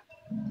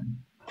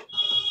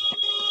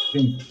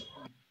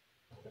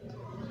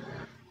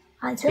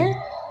हजुर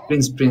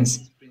प्रिन्स प्रिन्स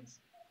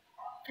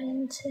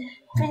प्रिन्स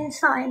प्रिन्स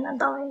होइन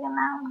तपाईँको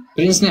नाम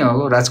प्रिन्स नै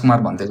हो राजकुमार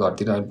भन्दै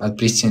घरतिर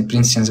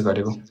प्रिन्स चेन्ज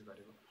गरेको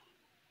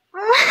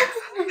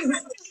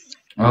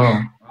हो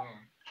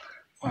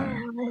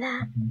होला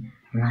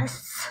हस्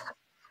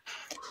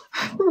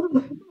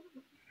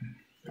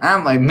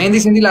भाइ मेहन्दी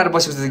सेन्दी लाएर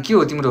बसेको त के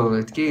हो तिम्रो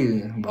के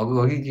भएको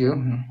हो कि के हो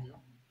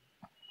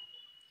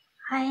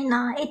होइन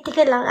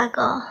यतिकै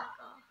लगाएको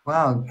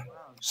वाउ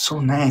सो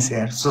नाइस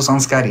यार सो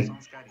संस्कारी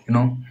यु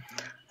नो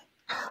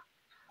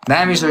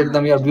दामी छ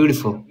एकदम you are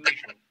beautiful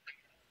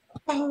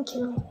thank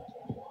you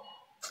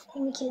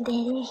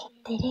धेरै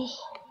धेरै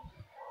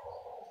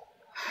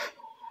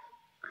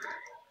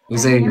यो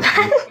चाहिँ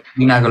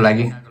दिनाको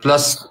लागि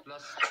प्लस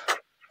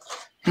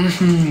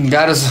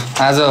गाह्रो छ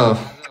आज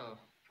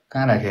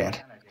कहाँ राखेँ यार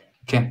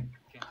के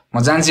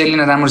म जान्छु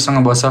एलिना राम्रोसँग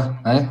बस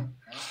है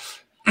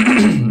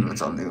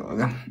चल्दै हो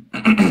क्या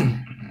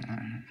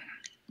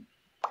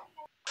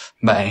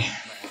बाई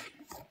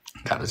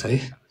गाह्रो छ है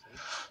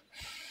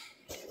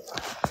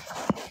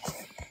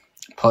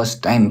फर्स्ट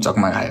टाइम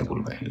चकमा खायो कुल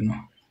भाइ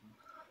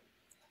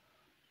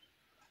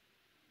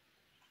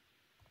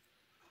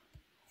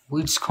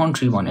विच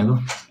कन्ट्री भनेको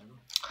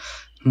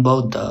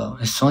बौद्ध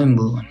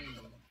Swayambhu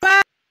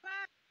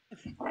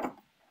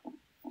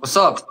What's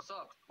up?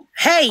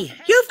 Hey,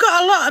 you've got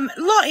a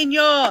lot in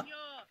your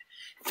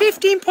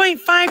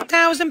 15.5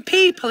 thousand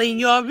people in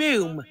your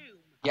room.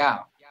 Yeah.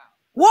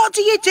 What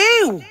do you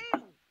do?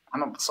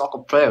 I'm a soccer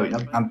player, you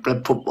know. I play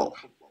football.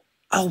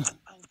 Oh,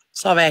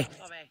 sorry.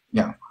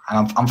 Yeah,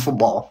 I'm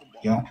football,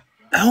 you know.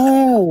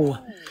 Oh,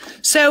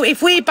 so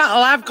if we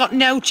battle, I've got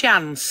no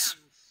chance.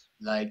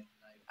 Like,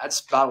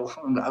 that's battle,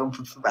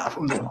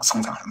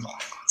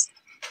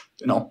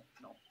 you know.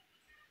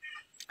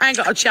 I ain't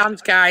got a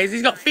chance, guys.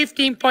 He's got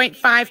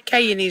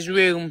 15.5k in his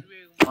room.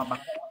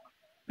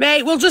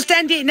 Mate, we'll just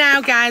end it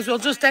now, guys. We'll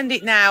just end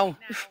it now.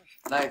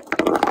 Like,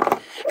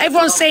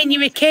 everyone's saying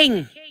you're a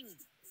king.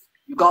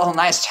 You got a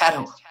nice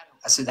tattoo.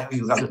 I said that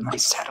you got a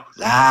nice tattoo.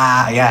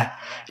 Ah, yeah.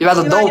 You got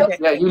a dope.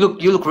 Yeah, you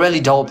look really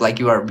dope. Like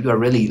you are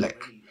really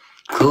like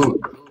cool.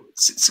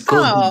 It's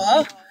cool.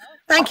 Oh,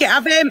 thank you.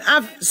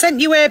 I've sent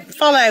you a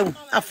follow.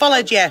 I've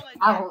followed you.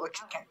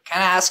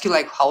 Can I ask you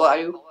like how are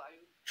you?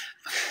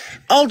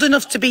 Old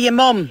enough to be your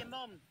mum.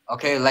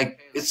 Okay, like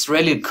it's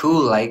really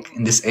cool. Like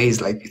in this age,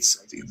 like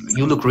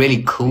you look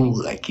really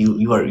cool. Like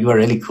you are a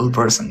really cool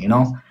person. You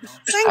know.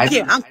 Thank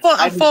you. I'm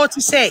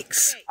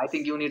 46. I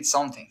think you need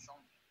something.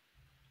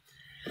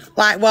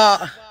 Like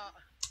what?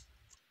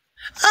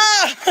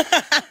 Oh,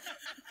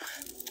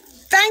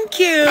 thank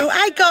you.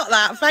 I got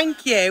that.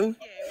 Thank you.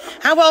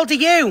 How old are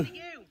you?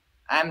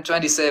 I'm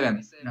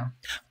 27. You know.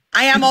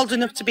 I am old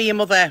enough to be your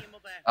mother.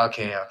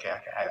 Okay.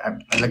 I'm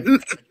like.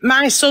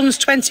 My son's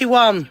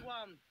 21.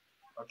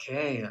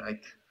 Okay,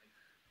 like.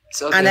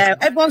 It's okay. I know.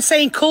 Everyone's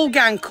saying cool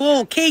gang,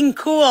 cool, king,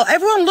 cool.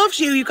 Everyone loves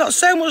you. You've got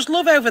so much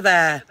love over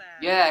there.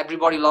 Yeah,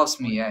 everybody loves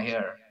me. Yeah,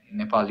 here in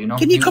Nepal, you know.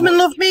 Can you come and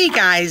love me,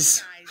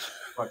 guys?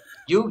 What?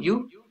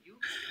 You?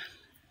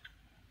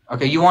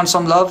 Okay, you want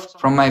some love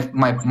from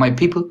my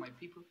people?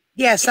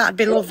 Yes, that'd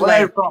be lovely. Where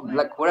are you from?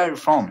 Like, where are you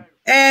from?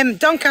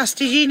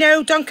 Doncaster. Do you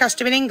know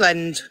Doncaster in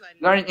England?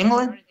 You are in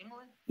England?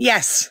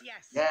 Yes.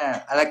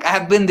 Yeah, like I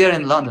have been there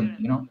in London,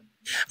 you know.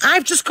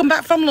 I've just come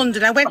back from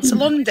London. I went to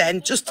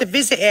London just to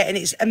visit it, and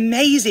it's an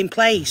amazing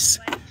place.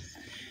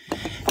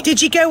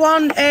 Did you go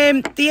on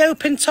the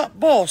open top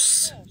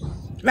bus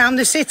around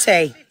the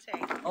city?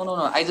 No.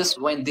 I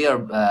just went there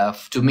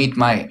to meet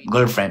my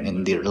girlfriend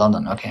in there,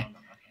 London. Okay.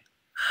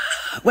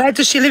 Where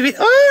does she live?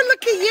 Oh,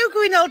 look at you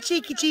going all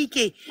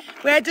cheeky.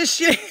 Where does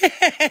she?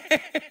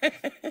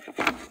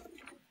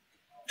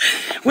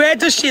 Where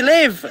does she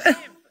live?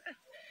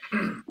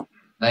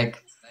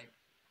 Like,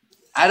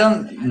 I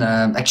don't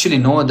actually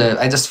know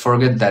I just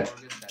forget that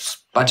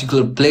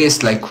particular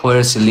place, like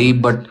where she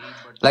live, but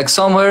like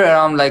somewhere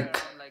around like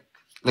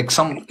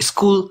some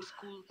school,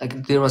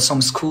 like there was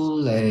some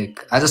school,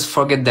 like I just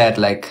forget that,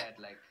 like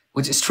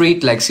which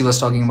street like she was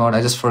talking about.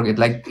 I just forget.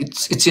 Like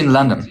it's in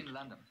London.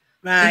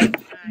 Right.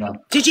 Yeah.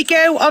 Did you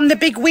go on the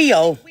big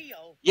wheel?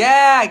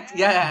 Yeah.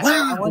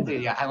 Wow. I went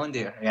there. I went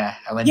there.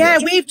 Yeah,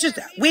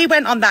 we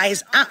went on that.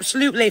 It's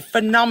absolutely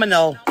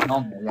phenomenal.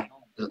 Yeah.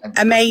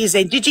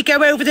 Amazing. Did you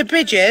go over the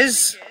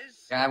bridges?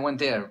 Yeah, I went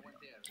there.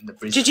 The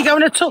bridge. Did you go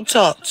on a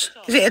tuk-tuk?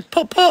 Is it a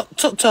put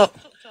tuk-tuk?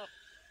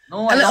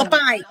 No, a little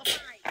bike?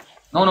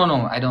 No.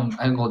 I don't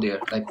go there.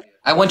 Like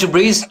I went to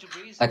Breeze.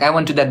 Like I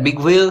went to that big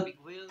wheel.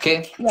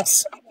 Okay.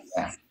 Yes.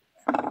 Yeah.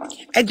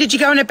 And did you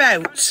go on a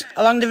boat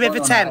along the River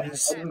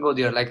Thames? I didn't go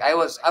there. Like I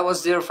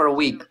was there for a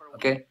week.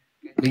 Okay.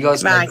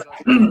 Because right. Like,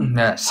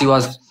 yeah, she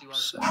was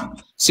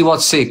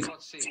sick.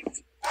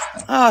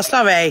 Oh,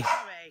 sorry.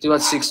 She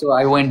was sick, so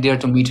I went there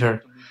to meet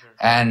her,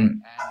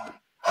 and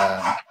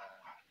I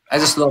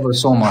just love her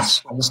so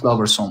much. I just love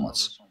her so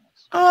much.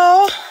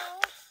 Oh.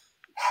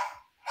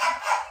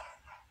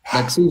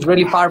 Like she's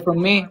really far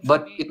from me,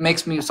 but it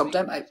makes me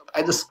sometimes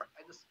I just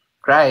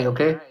cry.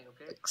 Okay,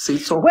 like,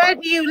 she's so Where far.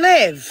 do you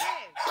live?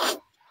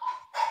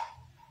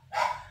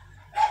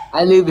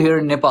 I live here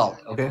in Nepal.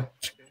 Okay,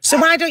 So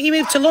why don't you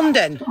move to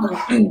London?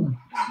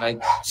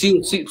 like she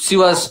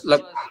was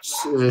like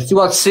she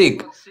was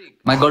sick.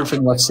 My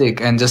girlfriend was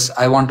sick, and just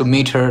I want to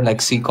meet her.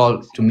 Like she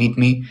called to meet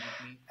me,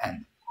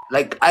 and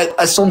like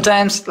I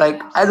sometimes like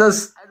I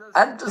just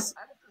I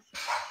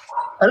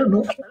don't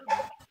know.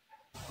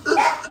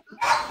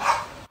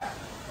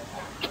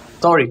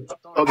 Sorry.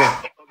 Okay.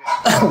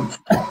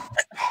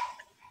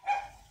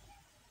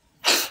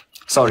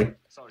 Sorry.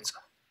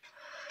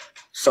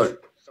 Sorry.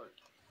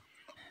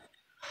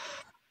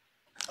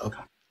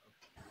 Okay.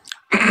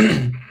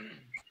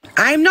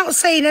 I'm not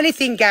saying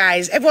anything,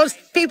 guys.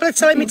 People are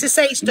telling me to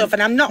say stuff,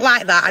 and I'm not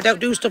like that. I don't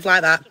do stuff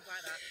like that.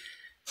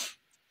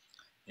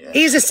 Yeah.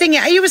 He's a singer.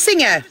 Are you a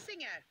singer?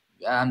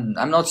 I'm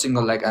not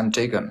single. Like I'm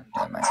taken.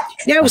 Yeah, man.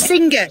 No,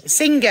 singer.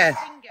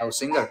 Oh,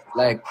 singer.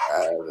 Like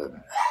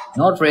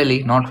not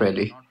really.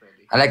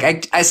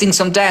 I sing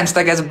sometimes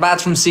like as a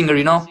bathroom singer.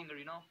 You know.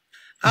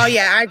 Oh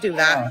yeah, I do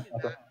that.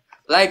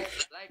 Like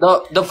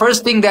the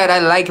first thing that I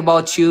like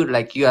about you,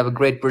 like you have a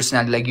great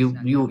personality. Like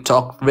you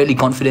talk really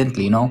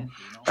confidently. You know.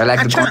 I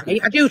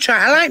do try.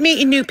 I like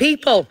meeting new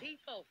people.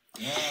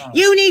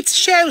 You need to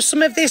show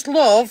some of this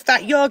love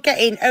that you're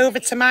getting over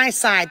to my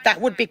side. That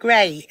would be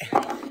great.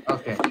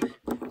 Okay.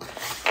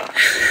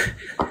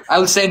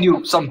 I'll send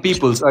you some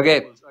peoples.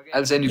 Okay.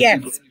 I'll send you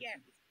people.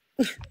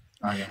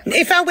 Okay.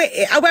 If I win,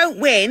 I won't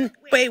win,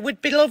 but it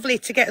would be lovely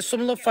to get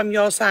some love from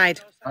your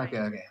side. Okay.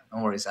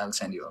 No worries. I'll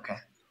send you. Okay.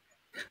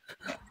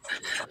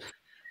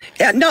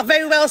 Yeah, not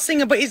very well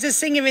singer, but he's a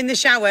singer in the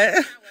shower.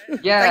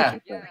 Yeah.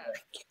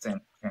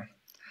 Same. Yeah.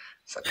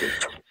 So good.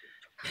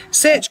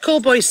 Search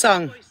Coolboy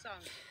song.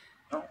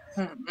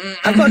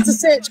 I've got to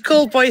search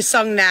Coolboy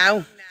song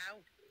now.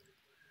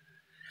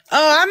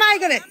 Oh, am I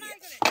gonna?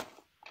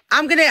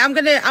 I'm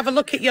gonna have a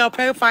look at your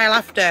profile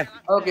after.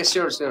 Okay.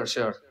 Sure.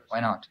 Why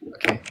not?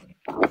 Okay.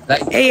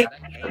 Like, Hey,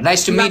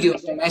 nice to meet you.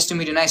 Nice to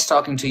meet you. Nice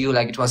talking to you.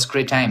 Like it was a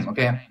great time.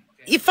 Okay.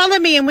 you follow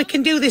me and we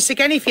can do this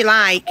again if you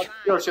like.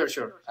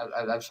 Sure.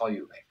 I'll follow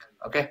you back.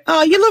 Okay.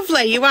 Oh, you're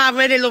lovely. You are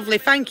really lovely.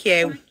 Thank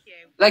you.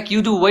 Like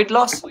you do weight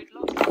loss?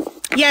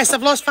 Yes,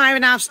 I've lost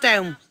 5.5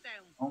 stone.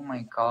 Oh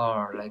my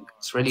god! Like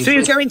it's really.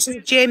 Through going to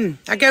the gym.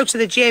 I go to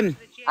the gym.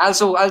 I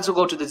also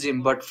go to the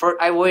gym, but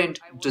I went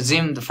to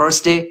gym the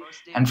first day,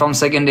 and from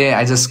second day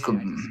I just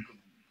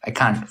I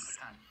can't.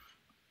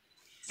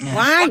 Yeah.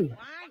 Why?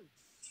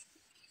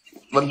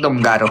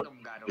 एकदम गाह्रो.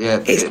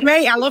 Yeah. It's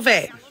great. I love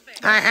it.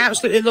 I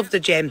absolutely love the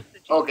gym.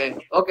 Okay,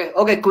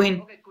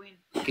 Queen.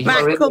 Okay,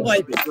 Right, cool boy.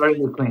 You're a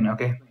good Queen.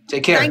 Okay,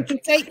 take care. Thank you.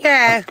 Take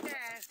care.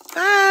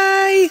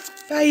 Bye.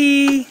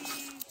 Bye.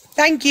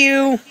 Thank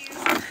you.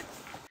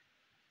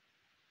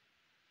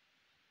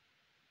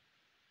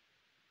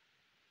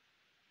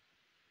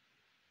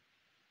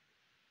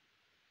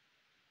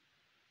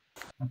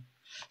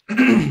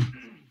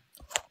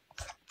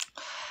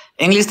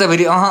 English त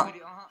फेरि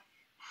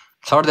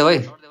छोडिदेऊ है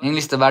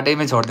English त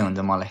बाटैमै छोड्दै हुन्छ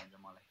मलाई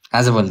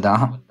आजभोलि त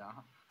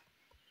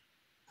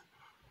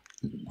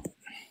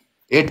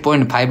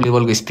 8.5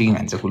 लेभलको स्पिकिङ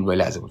हान्छ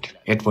कुलबोयले आजभोलि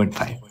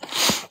 8.5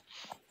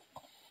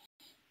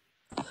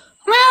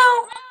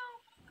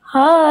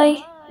 Hi.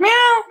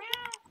 Meow.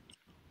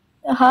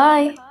 Hi.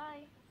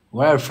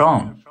 Where are you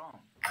from?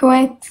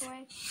 Kuwait.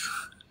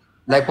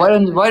 Like why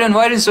don't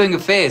you showing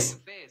your face?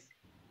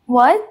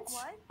 What?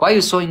 Why are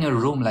you showing your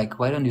room? Like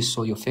why don't you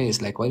show your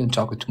face? Like why don't you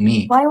talk to me?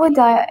 Why would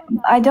I?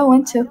 I don't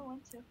want to.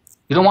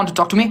 You don't want to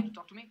talk to me?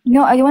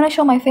 No, I want to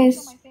show my face.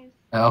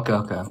 Okay.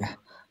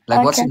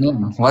 Like what's your Okay.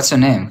 name? What's your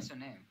name?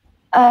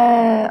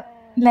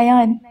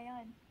 Layan.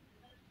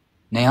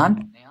 Neon?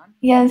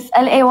 Yes,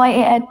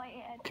 Layan.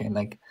 Okay,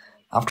 like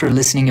after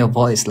listening your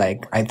voice,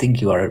 like I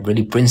think you are a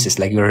really princess,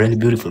 like you're a really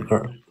beautiful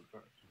girl.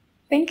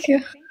 Thank you.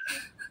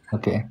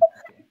 Okay.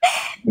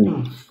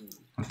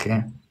 Okay.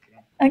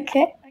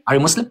 Okay. Are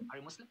you Muslim?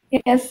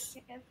 Yes.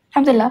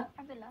 Alhamdulillah.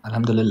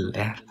 Alhamdulillah.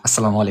 Yeah.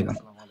 Assalamu alaikum.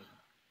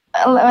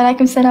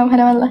 Walaikum salam.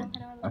 Alhamdulillah.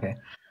 Okay.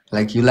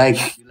 Like you like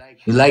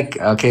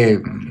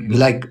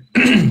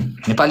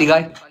Nepali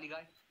guy?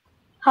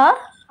 Huh?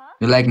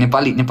 You like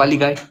Nepali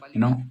guy,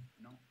 you know?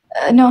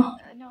 No.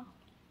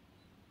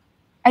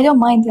 I don't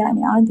mind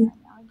يعني عادي.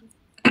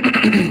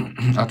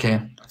 Okay.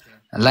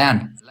 Lion,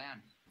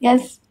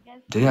 Yes.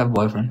 do you have a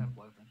boyfriend?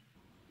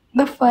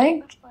 The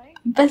fuck?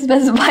 بس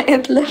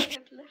بايت left.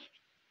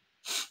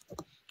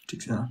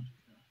 ठिक छ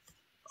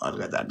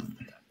अर्का जानु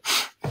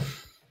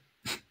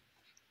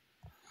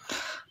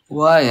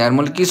Why यार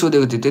मैले के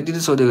सोधेको थिएँ त्यति त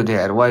सोधेको थिएँ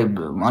यार वाइ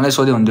मलाई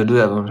सोध्यो भने डु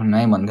अब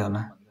नै भन्थ्यो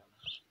होला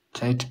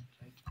right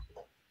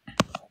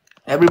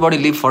everybody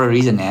leave for a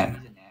reason यार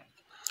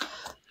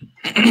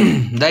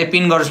दाइ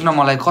पिन गर्छ न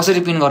मलाई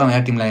कसरी पिन गरौँ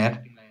यार तिमीलाई यार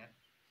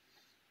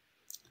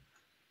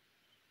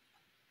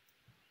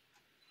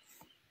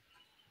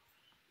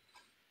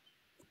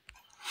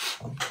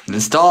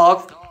Let's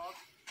talk.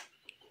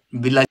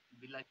 Billa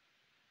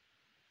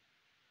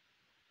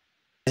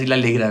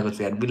लेखिरहेको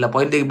छु यार बिल्ला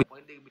पहिलेदेखि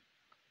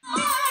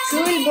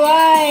Cool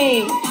boy.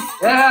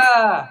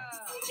 Yeah.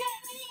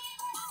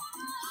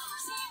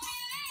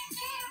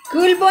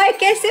 Cool boy,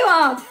 कैसे हो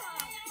आप?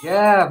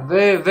 Yeah,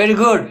 very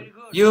good.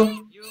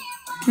 You?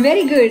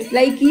 Very good,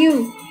 like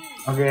you.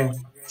 Okay.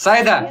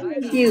 Saida.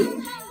 Like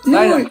you.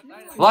 Saida. Noor.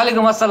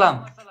 Walaikum assalam.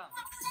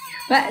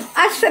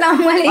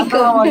 Assalamu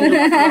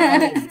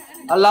alaikum.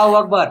 Allahu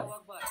Akbar.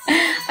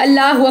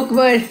 Allahu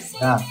Akbar.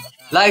 Yeah.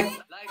 Like,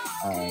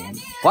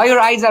 why your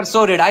eyes are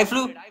so red? Eye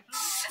flu?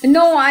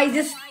 No, I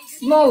just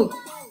smoke.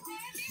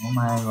 Oh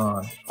my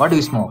god. What do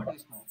you smoke?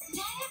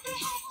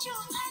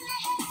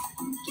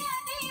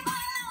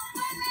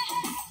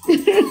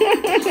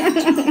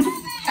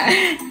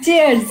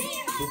 Cheers.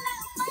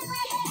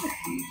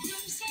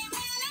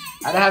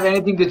 I don't have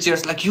anything to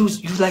cheers. Like you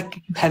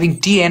like having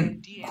tea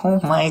and oh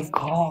my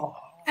god.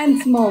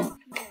 And smoke.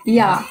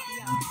 Yeah.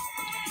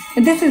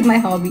 This is my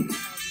hobby.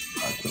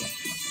 Okay.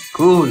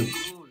 Cool.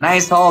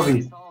 Nice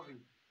hobby.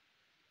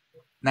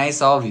 Nice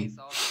hobby.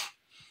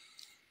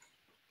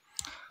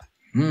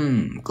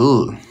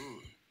 Cool.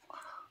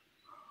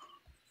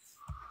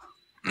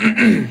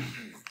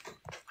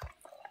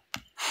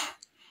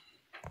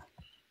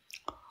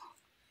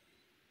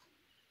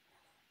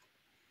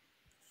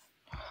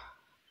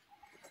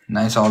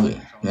 Nice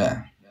hobby.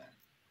 Yeah.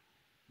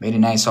 Very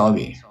nice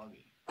hobby.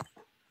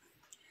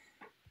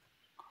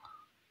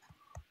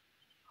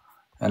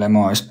 यसलाई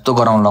म यस्तो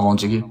गराउन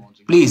लगाउँछु कि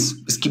please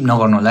skip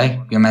नगर्नु होला है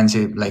यो मान्छे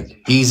like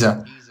he is a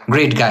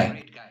great guy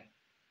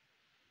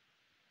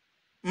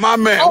My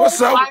man,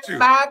 what's up with you?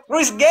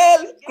 Chris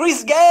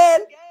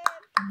Gale.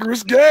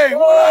 Bruce Gay,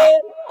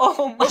 what?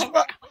 Oh my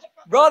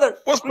brother.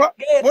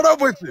 What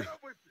up with you?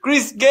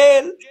 Chris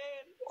Gale.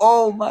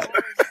 Oh my.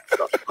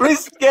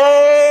 Chris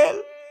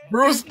Gale.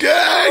 Bruce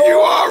Gay, you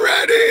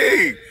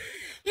already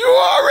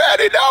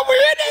know we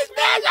in this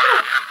bitch.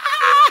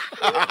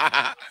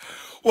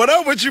 What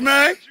up with you,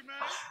 man?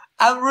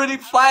 I'm really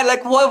fine.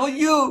 Like, what about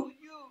you?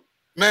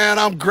 Man,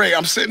 I'm great.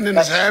 I'm sitting in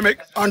this hammock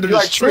under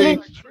this tree.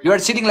 You are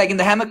sitting like in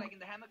the hammock?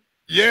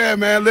 Yeah,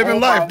 man, living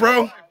life,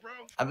 bro.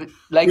 I mean,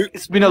 like,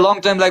 it's been a long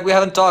time, like, we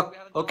haven't talked,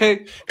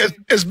 okay?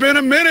 It's been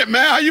a minute,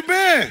 man. How you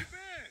been?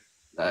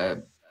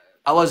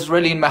 I was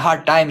really in my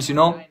hard times, you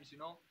know?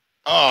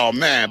 Oh,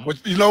 man.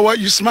 But you know what?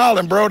 You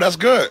smiling, bro. That's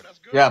good.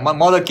 Yeah, my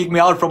mother kicked me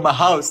out from my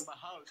house.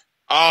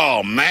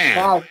 Oh,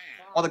 man.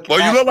 Well,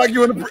 you look like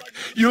you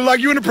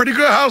in a pretty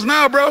good house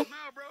now, bro.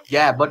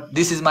 Yeah, but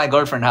this is my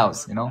girlfriend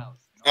house, you know?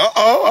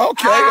 Uh-oh,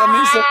 okay. I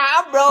mean,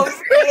 bro,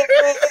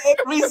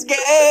 Chris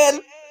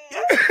Gale.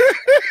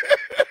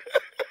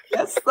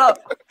 That's up.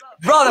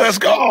 Brother. Let's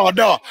go. Oh,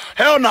 no.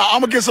 Hell no.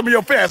 I'm going to get some of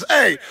your fans.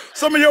 Hey,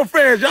 some of your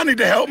fans, y'all need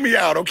to help me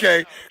out,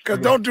 okay? Because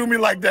don't do me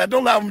like that.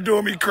 Don't let them do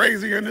me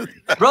crazy.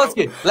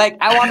 Broski, like,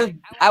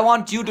 I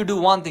want you to do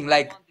one thing,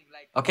 like,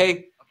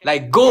 okay?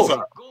 Like, go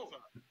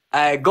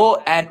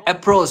and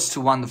approach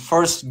to one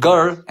first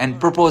girl and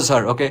propose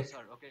her, okay?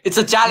 It's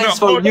a challenge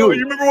for you.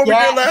 You remember what we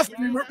did last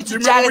time? It's a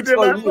challenge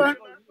for you.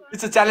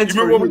 It's a challenge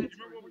for you.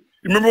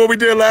 You remember what we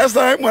did last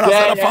time when I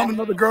said I found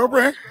another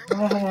girlfriend?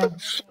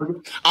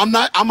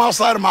 I'm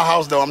outside of my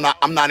house though.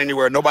 I'm not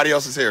anywhere. Nobody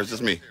else is here. It's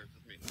just me.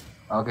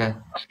 Okay.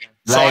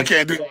 So I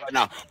can't do that right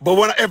now.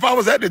 But if I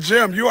was at the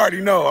gym, you already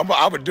know.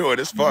 I would do it.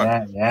 It's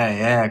fun.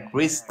 Yeah.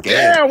 Chris Gale.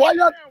 Yeah, why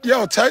y'all?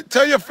 Yo,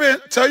 tell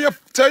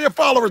your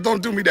followers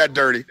don't do me that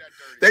dirty.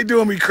 They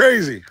doing me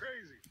crazy.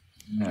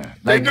 Yeah,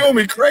 they doing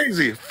me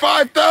crazy.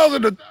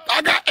 5,000.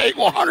 I got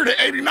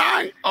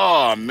 189.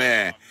 Oh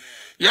man.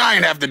 Y'all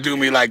ain't have to do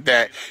me like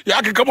that.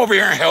 Y'all can come over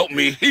here and help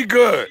me. He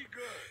good.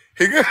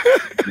 He good.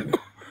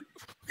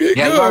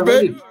 Good,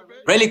 man.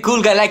 Really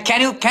cool guy. Like,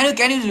 can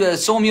you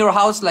show me your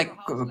house? Like,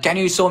 can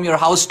you show me your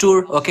house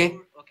tour? Okay.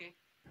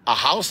 A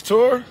house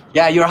tour?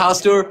 Yeah, your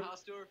house tour.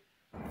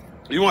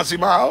 You want to see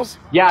my house?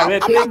 Yeah,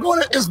 I'm not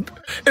going to.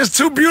 It's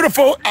too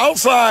beautiful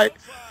outside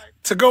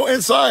to go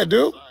inside,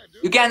 dude.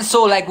 You can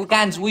show, like,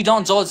 we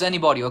don't judge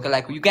anybody, okay?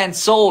 Like, you can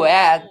show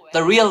at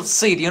the real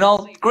seat, you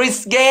know?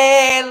 Chris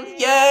Gale,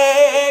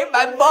 yay,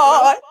 my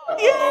boy,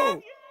 yeah.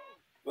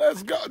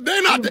 Let's go.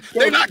 They're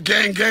not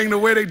gang the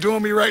way they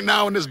doing me right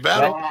now in this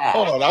battle. Yeah.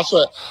 Hold on, I'll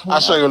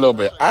show you a little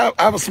bit. I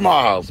have a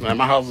small house, man.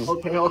 My house is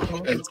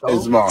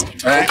it's small.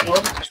 Right?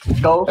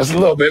 Go. It's a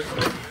little bit.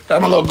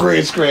 Got my little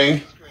green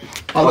screen,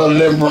 my little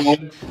living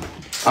room.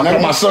 I'm at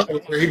my son.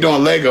 He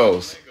doing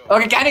Legos.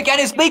 Okay, can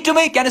you speak to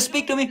me? Can you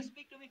speak to me?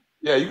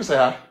 Yeah, you can say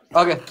hi.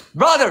 Okay.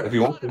 Brother. If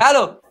you want to.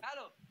 Hello.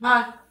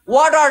 Hi.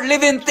 What are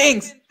living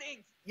things?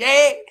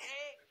 Yeah.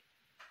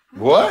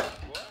 What?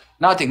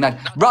 Nothing.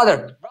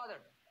 Brother.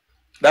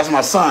 That's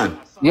my son.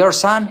 Your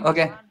son?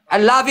 Okay. I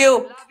love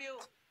you.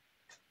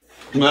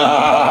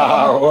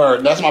 Nah,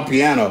 word. That's my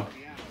piano.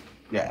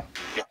 Yeah.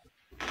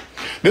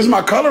 This is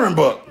my coloring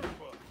book.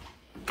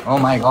 Oh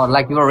my God.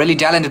 Like, you're a really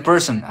talented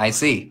person. I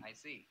see.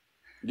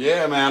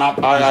 Yeah, man.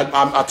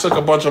 I took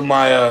a bunch of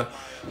my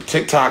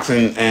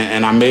TikToks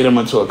and I made them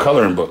into a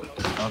coloring book.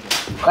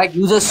 Okay. Like,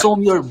 you just show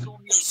me your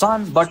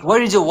son, but where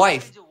is your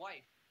wife?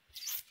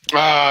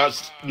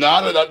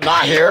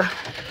 Not here.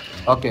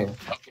 Okay.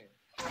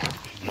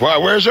 Why?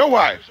 Where's your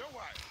wife?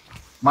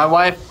 My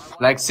wife,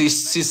 like she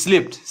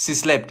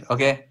slept,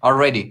 okay,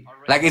 already.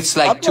 Like it's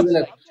like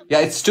 12. Yeah,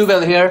 it's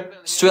 12 here.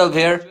 It's 12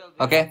 here.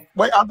 Okay.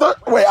 I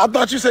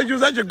thought you said you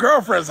was at your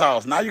girlfriend's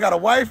house. Now you got a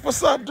wife.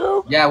 What's up,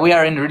 dude? Yeah, we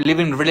are in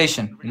living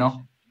relation. You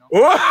know.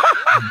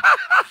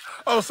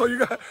 Oh, so you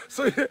got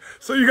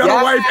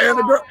a wife and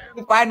a girl.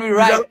 You find me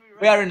right.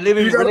 We are in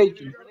living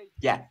relation.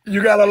 Yeah.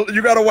 You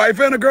got a wife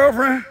and a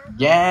girlfriend.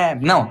 Yeah.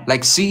 No,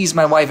 like she is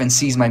my wife and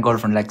she's my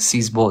girlfriend. Like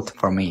she's both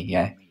for me.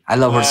 Yeah. I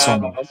love her so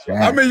much.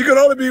 Yeah. I mean, you can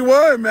only be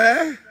one,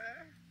 man.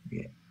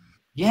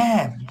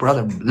 Yeah,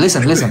 brother.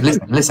 Listen.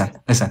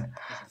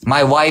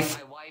 My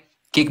wife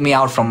kicked me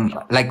out from,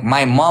 like,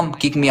 my mom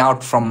kicked me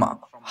out from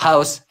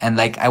house, and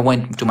like I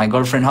went to my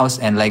girlfriend's house,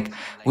 and like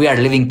we are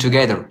living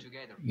together.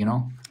 You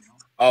know.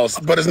 Oh,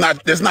 but it's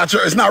not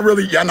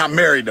really. You're not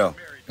married though.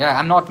 Yeah,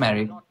 I'm not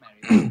married.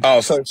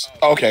 Oh, so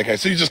okay.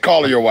 So you just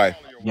call her your wife.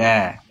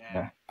 Yeah.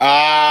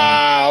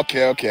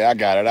 Okay. I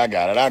got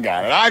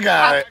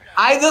it.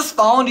 I just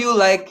found you,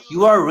 like,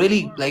 you are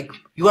really, like,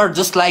 you are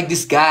just like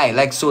this guy.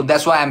 Like, so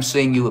that's why I'm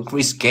saying you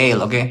Chris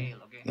Gale, okay?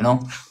 You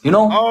know?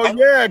 Oh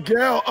yeah,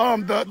 Gale,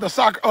 the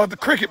soccer, the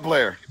cricket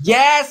player.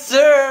 Yes,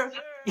 sir.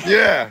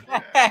 Yeah.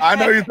 I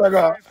know you're talking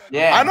about.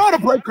 Yeah. I know how to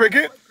play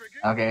cricket.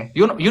 Okay.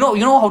 You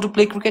know how to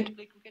play cricket?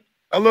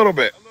 A little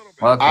bit.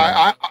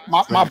 Okay.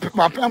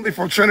 My family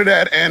from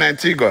Trinidad and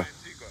Antigua.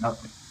 No.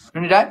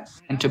 Trinidad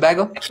and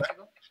Tobago?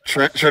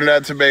 Trinidad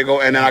and Tobago,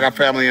 and then I got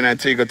family in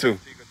Antigua too.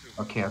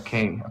 Okay.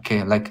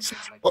 Like,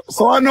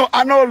 so I know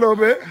a little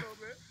bit.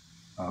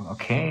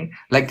 Okay.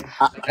 Like,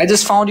 I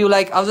just found you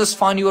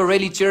a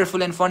really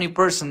cheerful and funny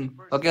person.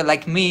 Okay,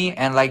 like me,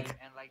 and like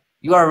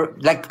you are,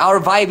 like, our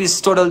vibe is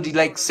totally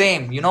like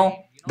same. You know.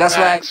 That's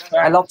why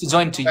I love to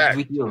join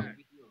with you.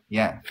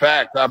 Yeah.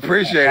 Fact. I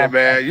appreciate it,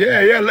 man.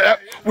 Yeah.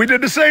 We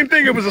did the same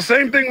thing. It was the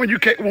same thing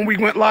when we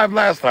went live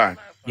last time.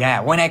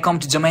 Yeah. When I come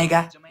to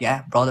Jamaica,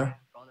 yeah, brother.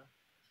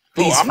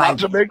 Please, I'm not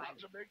Jamaica.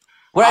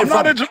 Where are you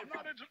from?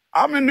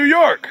 I'm in New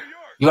York.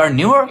 You are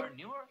New York?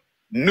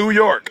 New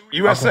York,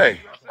 USA.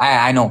 Okay.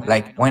 I know.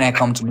 Like, when I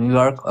come to New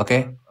York,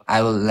 okay,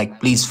 I will, like,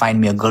 please find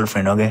me a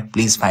girlfriend, okay?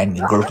 Please find me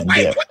a girlfriend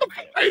there.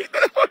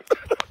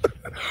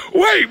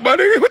 Wait,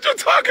 buddy, what you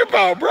talking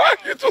about, bro?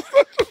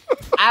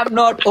 I'm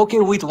not okay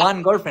with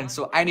one girlfriend,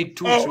 so I need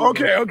two. Oh,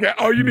 okay.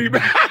 Oh, you need.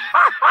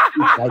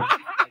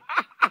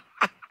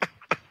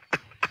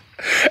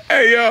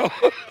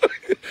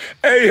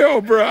 Hey, yo,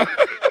 bro.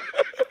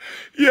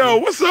 Yo,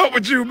 what's up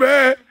with you,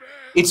 man?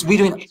 It's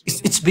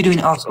between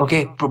us,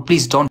 okay?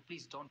 Please don't.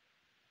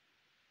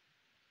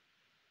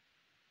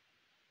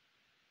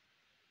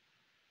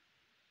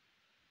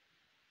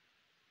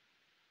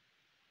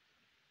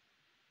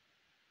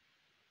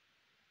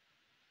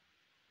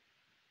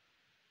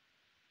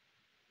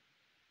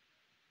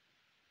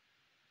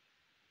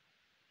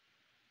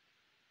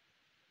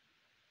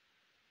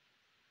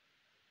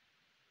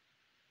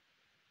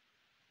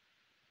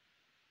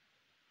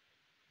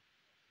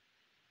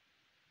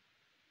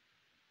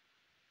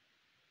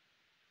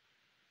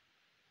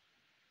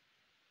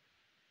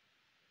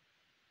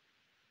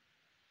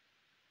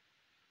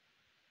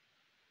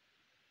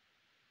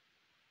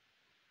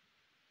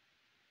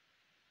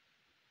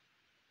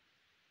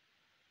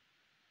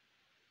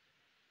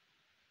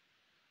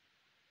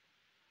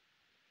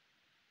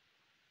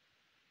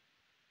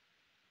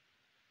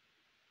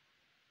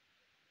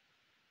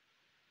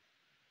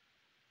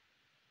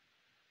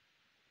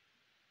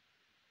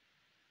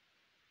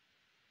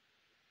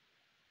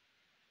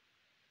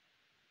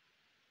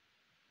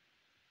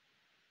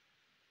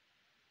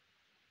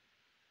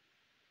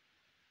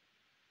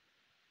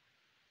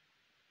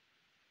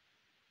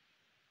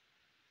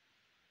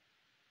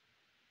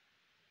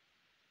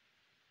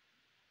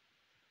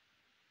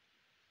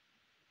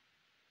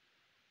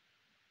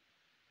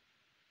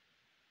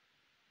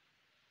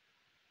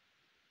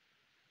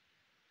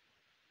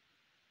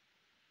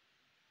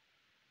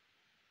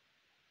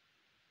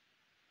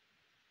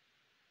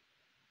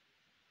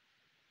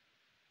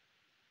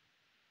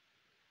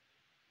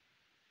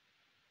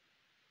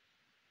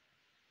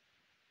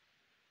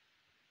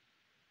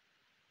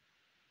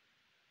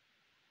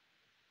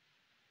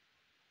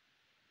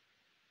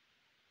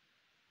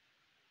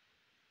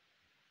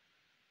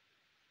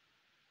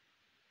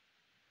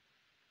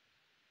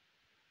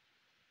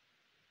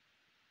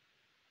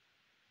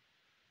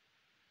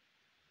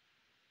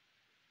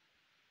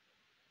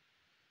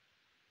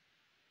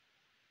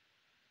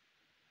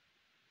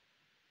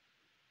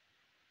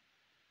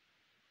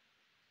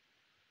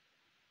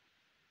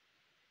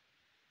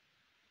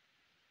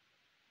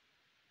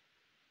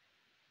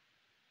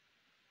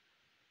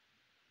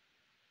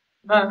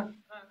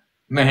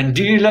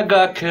 Mehndi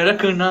लगा के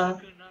रखना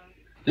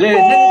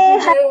लेने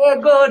के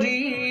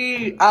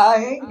गोरी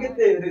आएंगे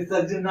तेरे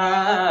सजना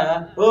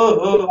ओ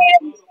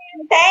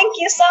Thank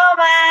you so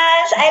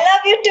much. I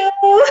love you too.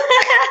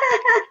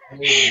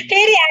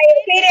 फेरि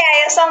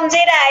आयो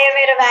सम्झेर आयो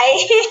मेरो भाइ.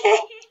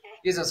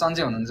 के छ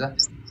सन्चै हुनुहुन्छ?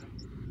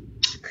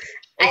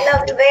 I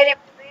love you very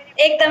much.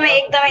 एकदमै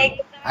एकदमै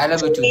आई लभ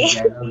यु टु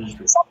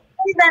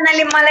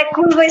सबैजनाले मलाई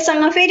कुल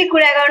बोयसँग फेरि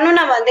कुरा गर्नु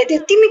न भन्दै थियो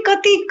तिमी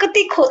कति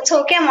कति खोज्छौ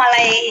क्या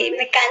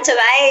मलाई कान्छो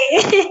भाइ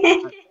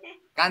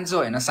कान्छो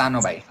होइन सानो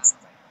भाइ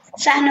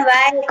सानो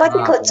भाइ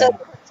कति खोज्छौ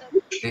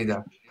त्यही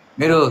त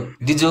मेरो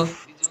दिजु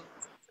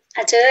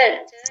हजुर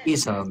के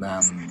छ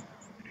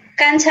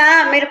कान्छा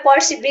मेरो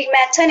पर्सि बिग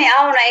म्याच छ नि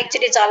आऊ न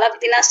एकचोटि झलक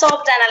दिन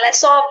सबजनालाई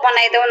सब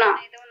बनाइदेऊ न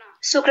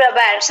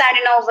शुक्रबार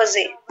 9:30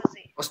 बजे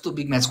कस्तो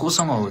बिग म्याच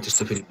कोसँग हो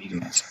त्यस्तो फेरि बिग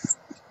म्याच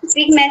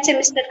चाहिँ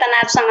मिस्टर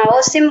तनावसँग हो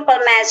सिम्पल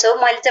म्याच हो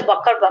मैले चाहिँ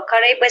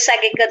भर्खरै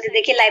वैशाख 1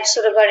 गतेदेखि लाइभ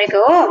सुरु गरेको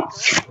हो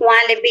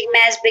उहाँले बिग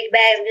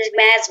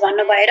म्याच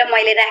भन्नु भएर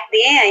मैले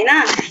राखिदिएँ होइन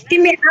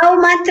तिमी आऊ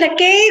मात्र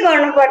केही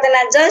गर्नु पर्दैन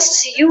just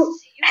you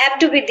have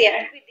to be there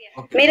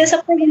मेरो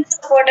सबै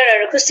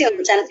सपोर्टरहरू खुसी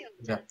हुन्छन्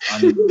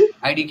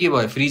आइडी के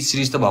भयो फ्रिज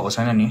सिरिज त भएको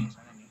छैन नि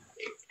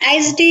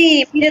आइडी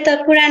मेरो त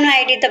पुरानो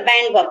आइडी त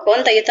ब्यान्ड भएको हो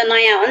नि त यो त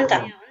नयाँ हो नि त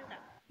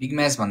बिग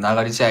म्याच भन्दा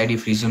अगाडि चाहिँ आइडी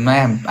फ्रिज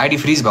नयाँ आइडी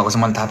फ्रिज भएको छ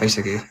मैले थाहा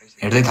पाइसकेँ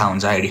हेर्दै थाहा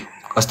हुन्छ आइडी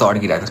कस्तो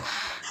अड्किरहेको छ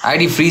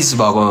आइडी फ्रिज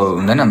भएको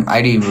हुँदैन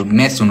आइडी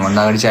म्याच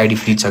हुनुभन्दा अगाडि चाहिँ आइडी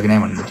फ्रिज छ कि नै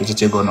भनेर त्यो चाहिँ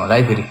चेक गर्नु होला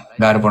है फेरि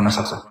गाह्रो पर्न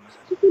सक्छ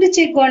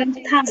चेक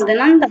गर्नु थाहा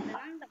हुँदैन नि त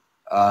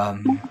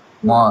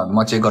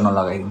म चेक गर्न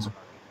लगाइदिन्छु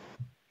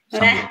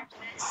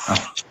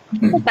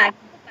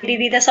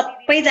दिदी त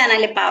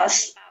सबैजनाले पाओस्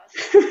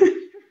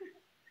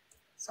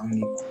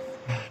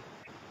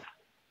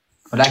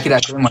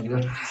राखिराख्छु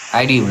मैले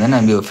आइडी हुँदैन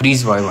यो फ्रिज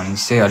भयो भने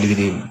चाहिँ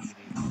अलिकति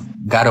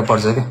गाह्रो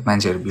पर्छ क्या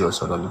मान्छेहरू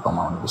भ्युवर्सहरू अलिक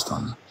कमाउनु जस्तो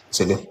हुन्छ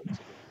त्यसैले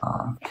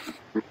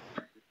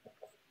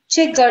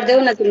चेक गरिदेऊ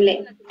न तिमीले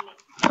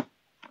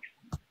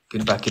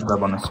कृपा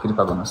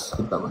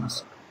गर्नुहोस्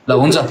ल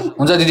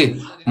हुन्छ दिदी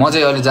म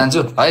चाहिँ अहिले जान्छु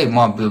है म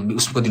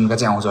उसको दिनका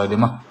चाहिँ आउँछु अहिले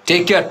म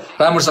टेक केयर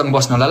राम्रोसँग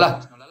बस्नु होला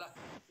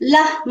ल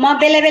म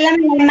बेला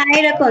बेलामा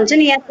आइरहेको हुन्छु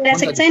नि याद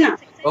गरिरहेको छैन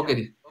ओके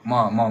दिदी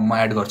म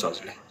एड गर्छु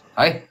हजुरलाई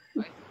है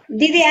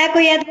दिदी आएको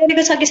याद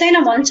गरेको छ कि छैन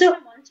भन्छु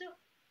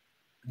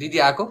दिदी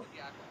आएको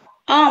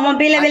म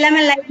बेला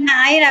बेलामा लाइभमा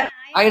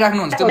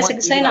आइराख्नुहुन्छ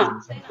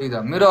त्यही त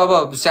मेरो अब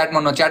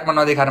च्याटमा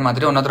नदेखाएर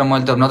मात्रै हो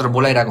नत्र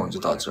बोलाइरहेको हुन्छ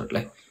त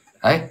हजुरहरूलाई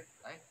है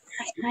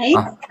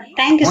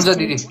हुन्छ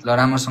दिदी ल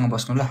राम्रोसँग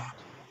बस्नु ल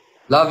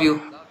लभ यु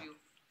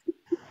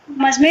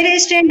मेरो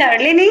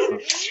स्टुडेन्टहरूले नि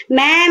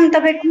म्याम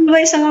तपाईँ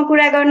कुलबोयसँग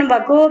कुरा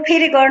गर्नुभएको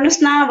फेरि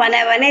गर्नुहोस् न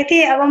भने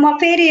थिएँ अब म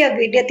फेरि यो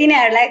भिडियो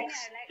तिनीहरूलाई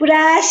पुरा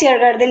सेयर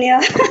गरिदिने हो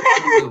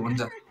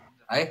हुन्छ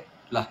है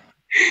ल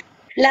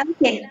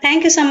okay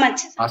thank you so much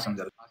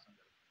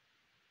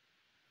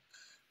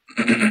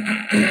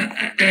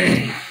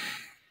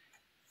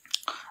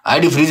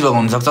ID fridge भएको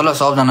हुनसक्छ ल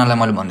सबजनालाई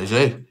मैले भन्दैछु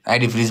है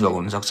आइडी फ्रिज भएको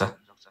हुनसक्छ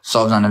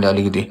सबजनाले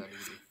अलिकति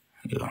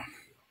यो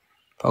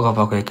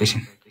पक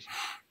एकैछिन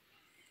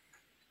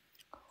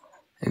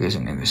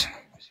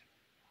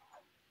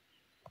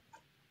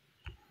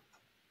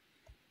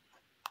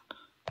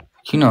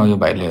किन हो यो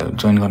भाइले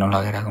जोइन गर्न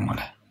लगाइरहेको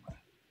मलाई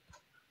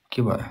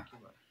के भयो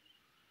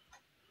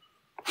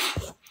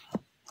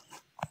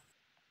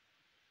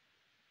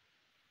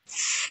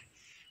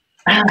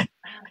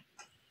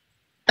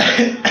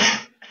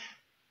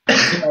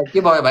के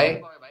भयो भाइ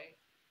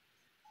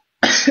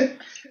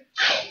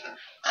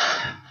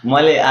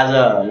मैले आज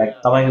लाइक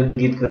तपाईँको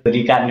गीतको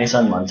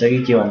रिकार्नेसन भन्छ कि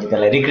के भन्छ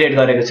त्यसलाई रिक्रिएट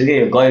गरेको छु कि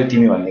गयो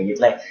तिमी भन्ने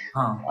गीतलाई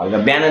हल्का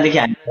बिहानदेखि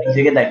हामी गरेको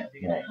थियो कि दाइ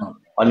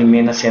अलि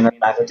मेहनत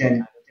लागेको थियो अनि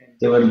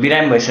त्यो भएर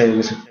बिरामी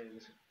भइसकेको छु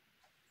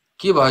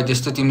के भयो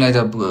त्यस्तो तिमीलाई त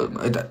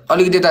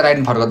अलिकति त राइट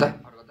फर्क त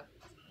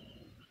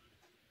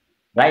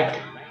राइट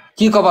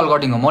के कपाल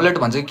कटिङ हो मोलेट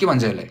भन्छ कि के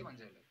भन्छ यसलाई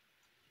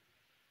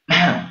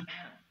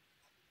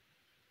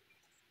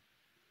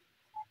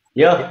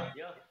यो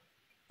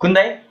कुन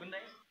दाइ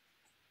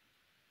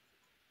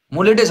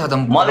मोलेटै छ त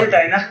मोलेट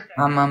हैन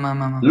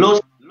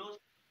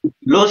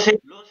लो से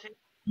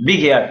बिग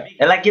हेयर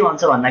यसलाई के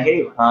भन्छ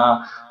भन्दाखेरि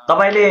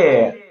तपाईले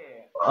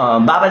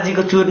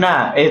बाबाजीको चूर्ण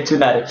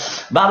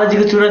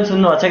बाबाजीको चूर्ण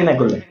सुन्नुभएको छ कि न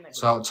कुलले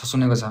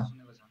सुनेको छ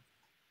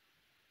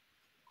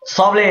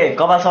सबले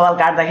कपाल सवाल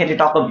काट्दाखेरि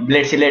टक्क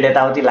ब्लेड सिलेड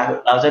यताउति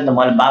लाउँछ नि त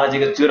मैले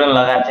बाबाजीको चूर्ण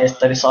लगाएको थिएँ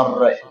यसरी सर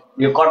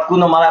यो कट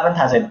कुन मलाई पनि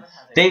थाहा छैन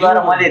त्यही भएर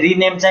मैले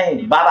रिनेम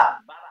चाहिँ बाबा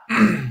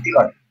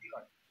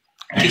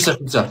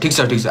ठिक छ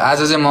आज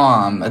चाहिँ म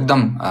एकदम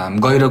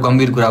गहिरो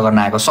गम्भीर कुरा गर्न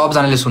आएको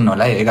सबजनाले सुन्नु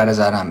होला है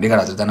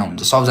 11,000 जना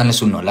हुन्छ सबजनाले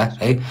सुन्नु होला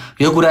है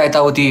यो कुरा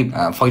यताउति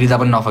फैलिँदा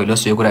पनि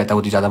नफैलोस् यो कुरा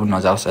यताउति ज्यादा पनि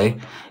नजाओस् है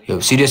यो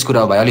सिरियस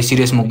कुरा भयो अलिक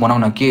सिरियस मुख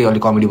बनाउन के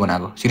अलिक कमेडी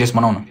बनाएको सिरियस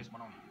बनाउन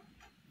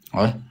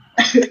है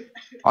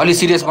अलि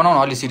सिरियस बनाउन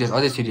अलि सिरियस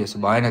अझै सिरियस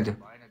भएन त्यो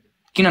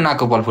किन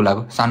नाकको बल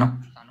फुलाएको सानो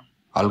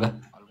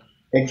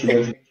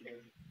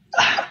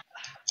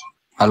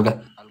हल्का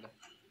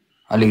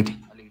अलिकति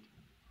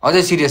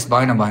अझै सिरियस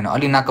भएन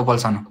अलि नाकको बल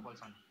सानो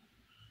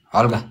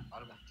हल्का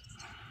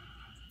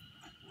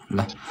ल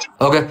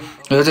ओके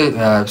यो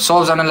चाहिँ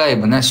सबजनालाई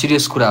भन्दा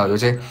सिरियस कुरा हो यो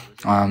चाहिँ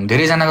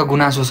धेरैजनाको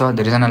गुनासो छ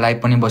धेरैजना लाइभ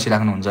पनि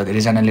बसिराख्नुहुन्छ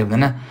धेरैजनाले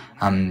भन्दैन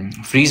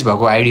फ्रिज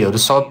भएको आइडीहरू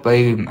सबै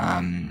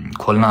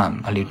खोल्न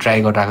अलि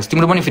ट्राई गरिरहेको छ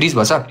तिम्रो पनि फ्रिज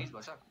भएछ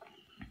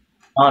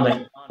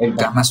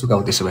घाममा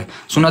सुकाऊ त्यसो भए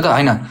सुन त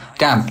होइन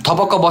त्यहाँ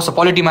थपक्क बस्छ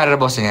पोलिटी मारेर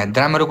बस्छ यहाँ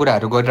राम्रो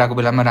कुराहरू गरिरहेको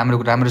बेलामा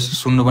राम्रो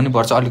सुन्नु पनि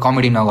पर्छ अलिक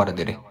कमेडी नगर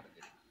धेरै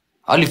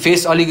अलि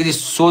फेस अलिकति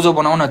सोझो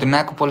बनाऊ न त्यो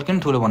नाकको पल किन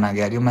ठुलो बनाएको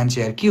यार यो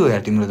मान्छे यार के हो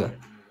यार तिम्रो त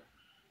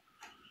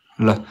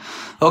ल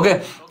ओके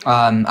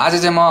आज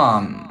चाहिँ म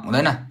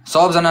हुँदैन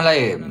सबजनालाई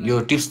यो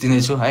टिप्स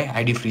दिँदैछु है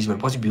आइडी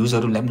फ्रिजबाट पछि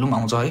भ्युजहरू ल्याम्लुम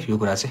आउँछ है यो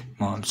कुरा चाहिँ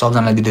म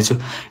सबजनालाई दिँदैछु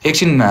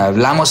एकछिन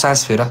लामो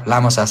सास फेर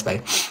लामो सास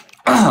भाइ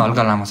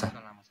हल्का लामो सास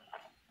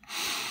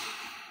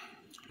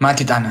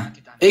माथि ताना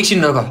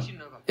एकछिन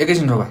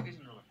रोक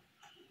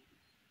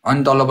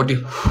अनि तल्लोपट्टि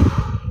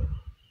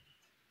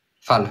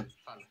फाल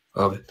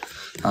ओके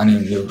अनि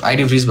यो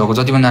आइडी फ्रिज भएको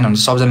जति पनि जानुहुन्छ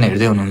सबजनाले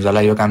हेर्दै हुनुहुन्छ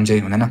होला यो काम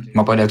चाहिँ हुँदैन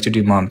म पहिला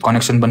एकचोटि म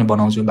कनेक्सन पनि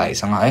बनाउँछु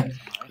भाइसँग है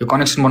यो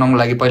कनेक्सन बनाउनको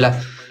लागि पहिला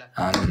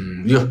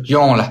यो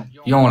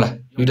आउँला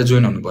दुइटा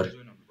जोइन हुनु पर्यो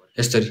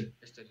यसरी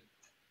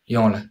यो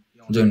आउँला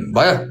जोइन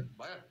भयो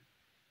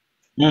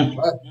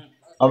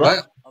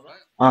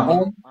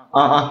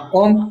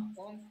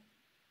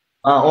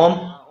ओम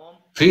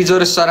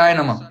फ्रिजोर सराय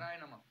नम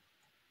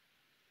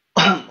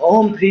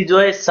ओम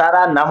फ्रिजोय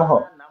सारा नमः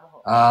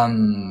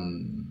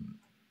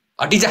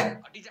हटिजा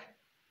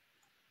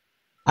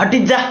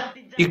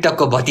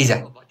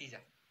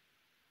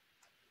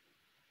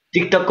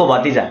टिकटकको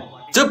भतिजा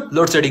चुप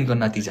लोड सेडिङको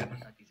नतिजा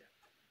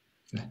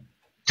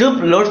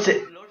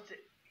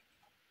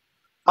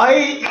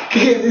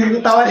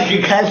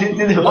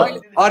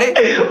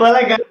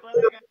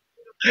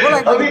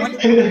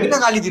किन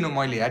गाली दिनु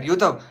मैले यार यो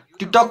त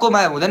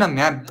टिकटककोमा हुँदैन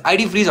यहाँ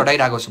आइडी फ्रिज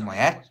हटाइरहेको छु म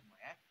यार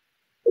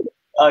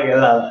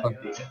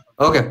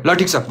ओके ल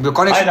ठिक छ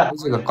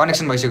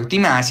कनेक्सन भइसक्यो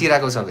तिमी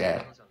हाँसिरहेको छौ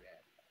यार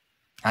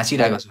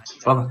हाँसिरहेको छ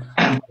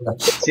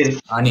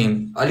अनि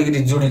अलिकति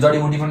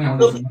जडीबुटी पनि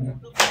आउँदैछ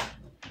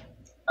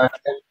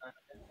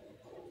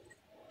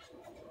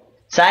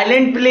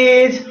साइलेन्ट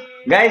प्लिज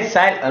गाइज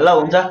ल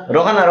हुन्छ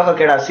रोक न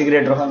केटा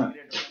सिगरेट रोक न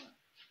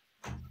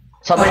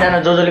सबैजना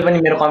जसले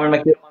पनि मेरो कमेन्टमा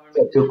के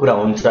त्यो कुरा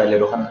हुन्छ अहिले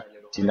रोक न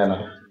चिन्ता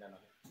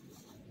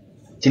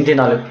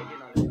नले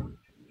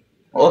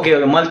ओके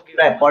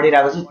मैले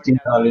पढिरहेको छु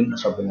चिन्ता नलिनु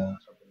सबैजना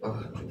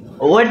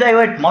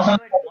वेट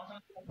मसँग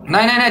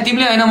नै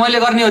तिमीले होइन मैले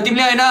गर्ने हो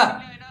तिमीले होइन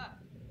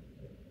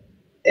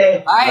ए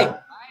भाइ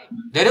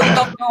धेरै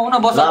उत्तम नहुन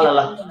बस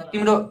ल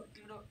तिम्रो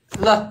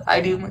ल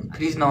आइडी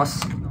फ्रिज नहोस्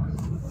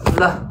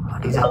ल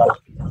हटिजा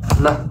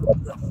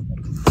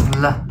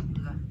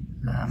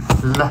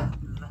ल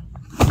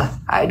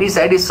आइडी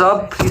साइडी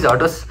सब फ्रिज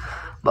हटोस्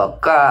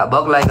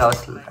भग लागेको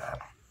होस्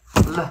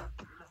ल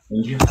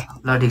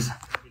ठिक छ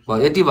भयो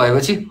यति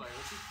भएपछि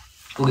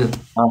पुग्यो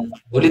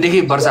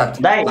भोलिदेखि बर्सात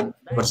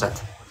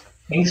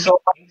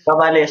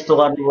तपाईँले यस्तो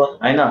गर्नुभयो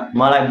होइन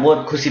मलाई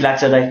बहुत खुसी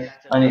लाग्छ दाइ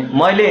अनि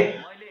मैले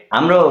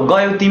हाम्रो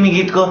गयो तिमी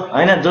गीतको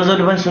होइन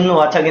जसले पनि सुन्नु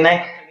भएको छ कि नै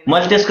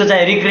मैले त्यसको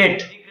चाहिँ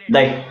रिग्रेट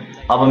दाइ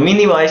अब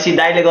मिनी भएपछि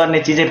दाइले गर्ने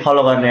चिजै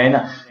फलो गर्ने होइन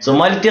सो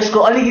मैले त्यसको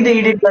अलिकति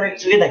एडिट गरेको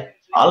छु कि दाइ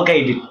हल्का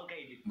एडिट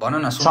भन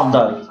न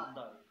शब्दहरू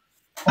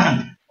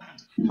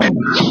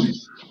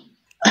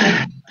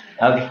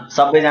ओके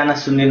सबैजना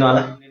सुनिदिनु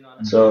होला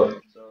सो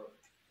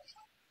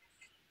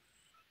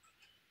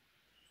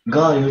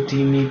गयो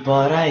तिमी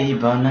पराई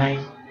बनाई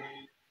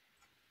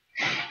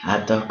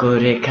हातको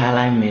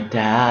रेखालाई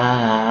मेटा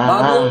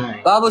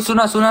बाबु सुन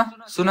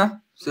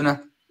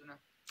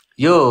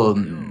यो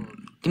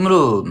तिम्रो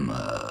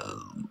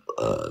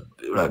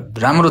एउटा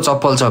राम्रो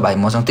चप्पल छ भाइ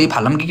मसँग त्यही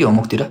फालम के हो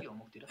मुखतिर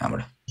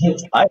यहाँबाट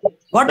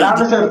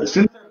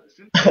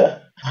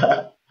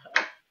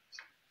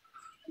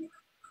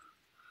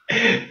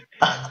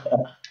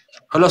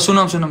ल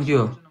सुनम के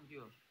हो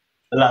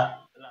ल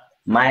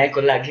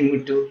मायाको लागि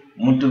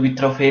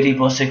मुटुभित्र फेरि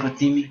बसेको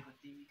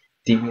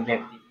तिमीले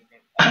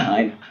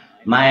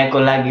मायाको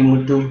लागि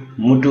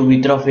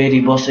मुटुभित्र फेरि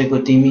बसेको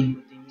तिमी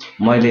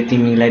मैले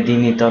तिमीलाई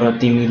दिने तर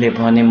तिमीले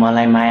भने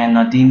मलाई माया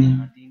नदिने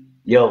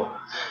यो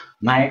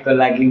मायाको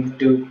लागि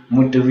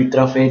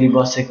मुटुभित्र फेरि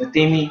बसेको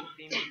तिमी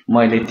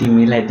मैले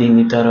तिमीलाई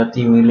दिने तर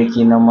तिमीले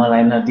किन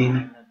मलाई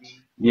नदिने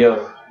यो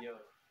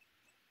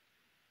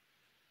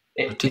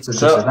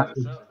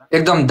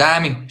एकदम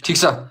दामी ठिक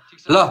छ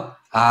ल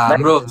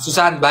हाम्रो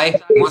सुशान्त भाइ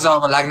मजा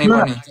अब लाग्नै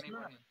पर्ने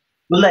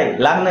उसलाई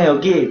लाग्नै हो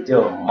कि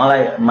त्यो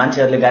मलाई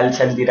मान्छेहरूले गाली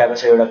साली दिइरहेको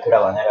छ एउटा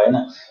कुरा भनेर होइन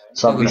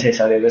सब विषय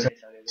सकेको छ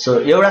सो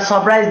एउटा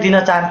सरप्राइज दिन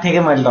चाहन्थेँ कि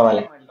मैले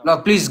तपाईँलाई ल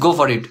please go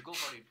for it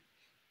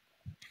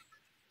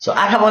so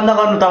आँखा बन्द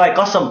गर्नु तपाईँ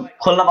कसम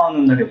खोल्न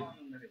पाउनुहुन्न रे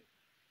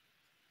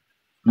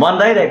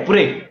बन्द है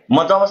पुरै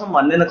म जबसम्म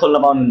भन्दैन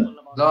खोल्न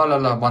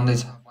पाउनुहुन्न ल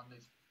बन्दैछ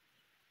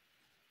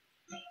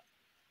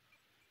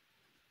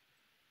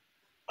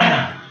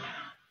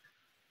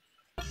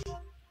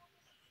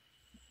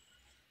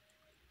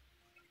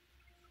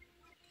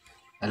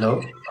हेलो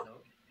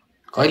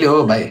कहिले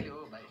हो भाइ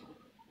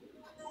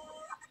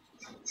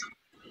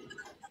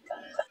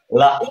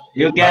ल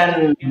यु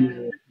क्यान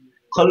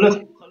खोल्नु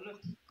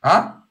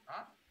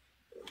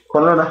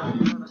खोल्नु न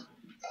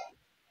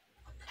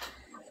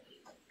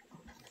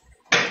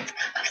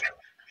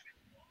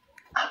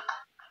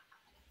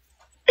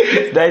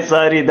दाइ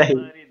सरी दाइ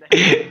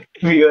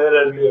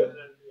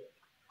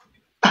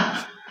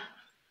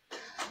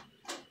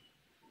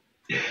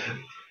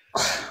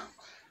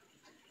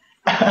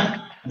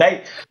दाइ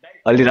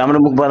अलि राम्रो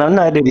मुख बनाउनु न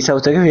अहिले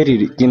रिसाउँछ कि फेरि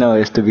किन हो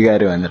यस्तो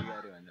बिगार्यो भनेर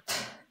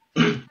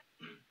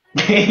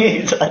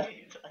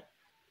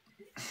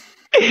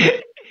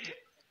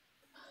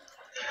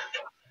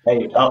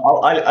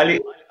अलि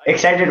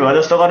एक्साइटेड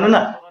भयो जस्तो गर्नु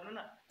न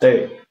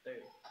त्यही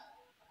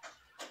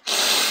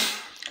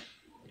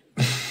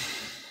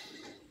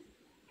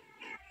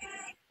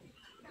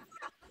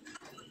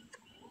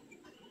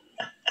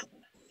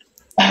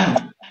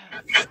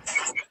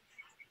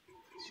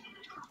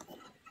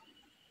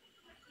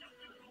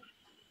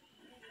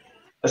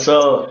सो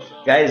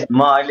गाइज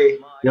म अहिले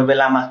यो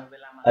बेलामा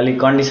अलिक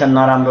कन्डिसन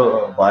नराम्रो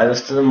भयो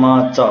जस्तो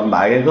म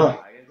भागेको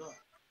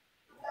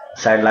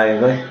साइड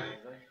लागेको है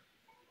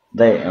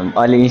दाइ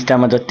अहिले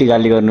इन्स्टामा जति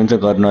गाली गर्नुहुन्छ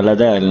गर्नु होला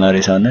दाइ अहिले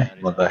नरिसाउनु है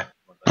म गएँ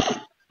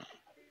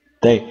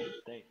दाइ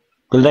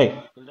कुल दाइ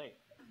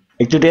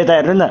एकचोटि यता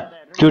हेर्नु न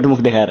क्युट मुख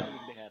देखाएर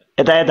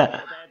यता यता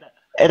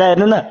यता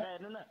हेर्नु न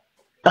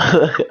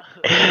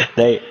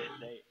दाइ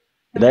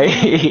दाइ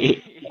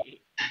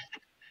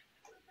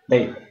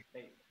दाइ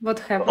What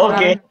happened?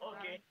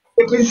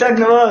 ओके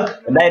सक्नुभयो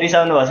दाइ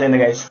रिसाउनु भएको छैन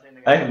गाइस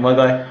है म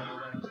गएँ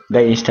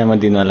दाइ इन्स्टामा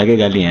दिनु होला कि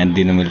गाली यहाँ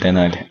दिनु मिल्दैन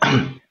अहिले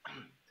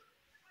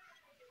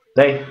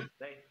दाइ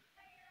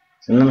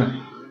सुन्नु न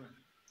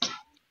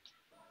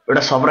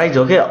एउटा सरप्राइज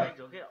हो कि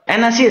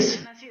एना सिस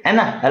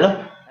एना हेलो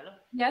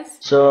Yes.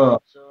 सो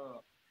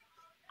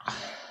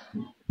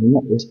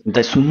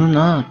दाइ सुन्नु न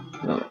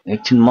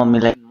एकछिन म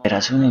मिलाइरहेको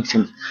छु नि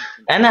एकछिन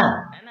एना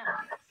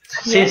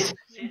cease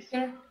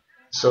Here.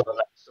 so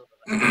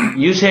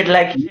you said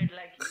like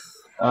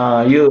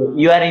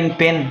you are in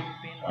pain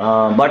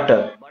but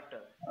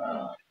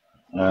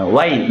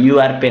why you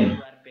are pain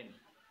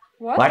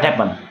what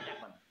happened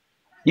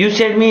you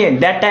said me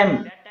that time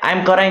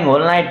I'm crying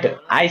whole night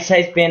eye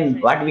size pain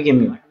what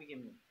became you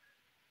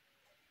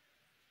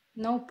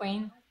No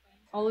pain.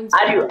 Always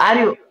are you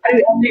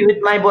angry with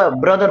my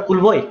brother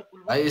cool boy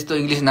भाइ यस्तो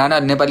English नाना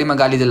नेपालीमा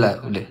गाली देला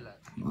उले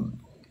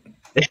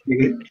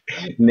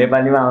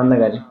नेपालीमा आउन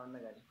गाली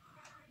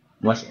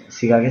म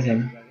सिकाएकै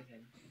छैन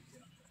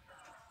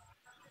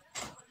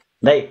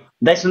दाइ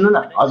दाइ सुन्नु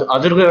न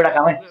हजुरको एउटा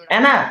काम है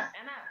एना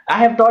I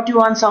have taught you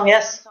one song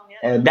yes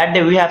that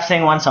day we have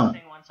sang one song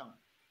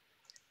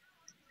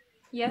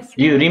Yes.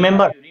 you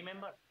remember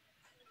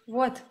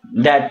What?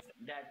 that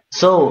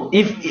so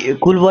if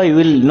cool boy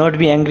will not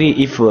be angry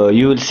if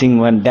you will sing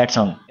that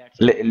song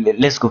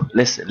let's go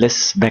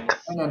let's back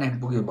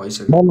पुग्यो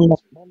भइसक्यो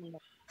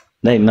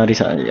दाइ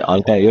नरिसा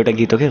हल्का एउटा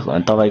गीत हो कि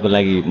तपाईको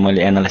लागि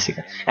मैले एनालाई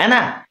सिकाएँ एना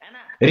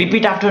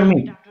repeat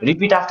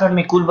after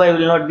me cool boy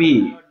will not be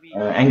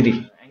angry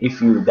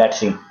if you that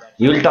sing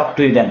he will talk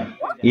to you then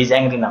he is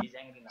angry now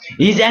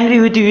he is angry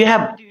with you you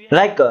have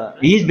like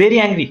he is very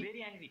angry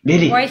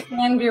very Why is he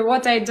angry?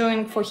 What are you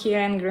doing for he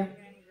angry?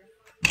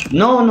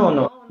 no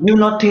you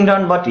nothing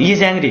done but he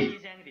is angry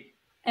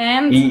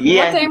And He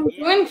what angry.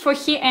 I'm doing for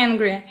he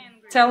angry?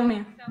 Tell me.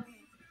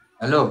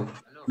 Hello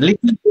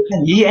listen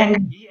he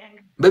angry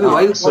Baby,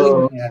 why you so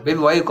calling me? Baby,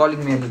 why you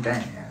calling me every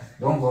time?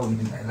 Don't call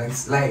me. Like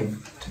it's live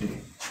today.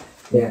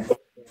 Yeah.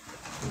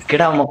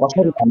 केटा म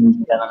कसरी भन्नु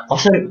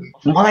कसरी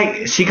मलाई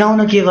सिकाउन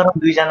के गरौँ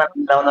दुईजना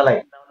मिलाउनलाई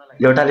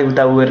एउटाले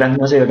उता उयो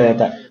राख्नुहोस् एउटा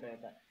यता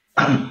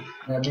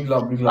Big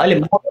love, big love. अहिले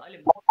म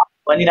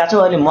भनिरहेको छु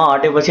अहिले म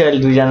हटेपछि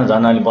अहिले दुईजना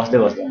झन् अहिले बस्दै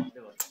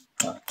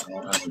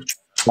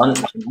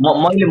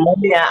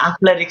मैले यहाँ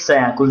आफूलाई रिक्स छ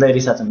यहाँ कुल्दै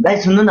रिसा छन् दाइ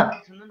सुन्नु न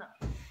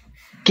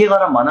के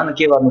गरौँ भन न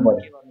के गर्नु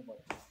पर्यो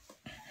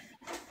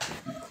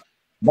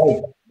दाइ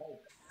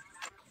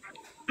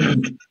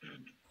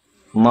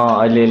म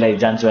अहिलेलाई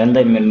जान्छु होइन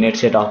दाइ मेरो नेट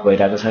सेट अफ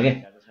भइरहेको छ कि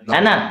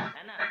होइन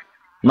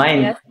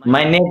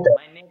my net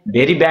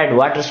very bad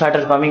water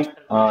coming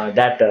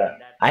that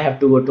I have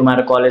to go to my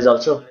college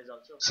also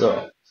so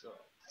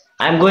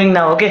I'm going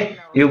now okay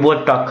you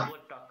both talk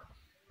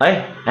hey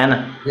Anna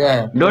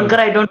Yeah. don't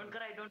cry don't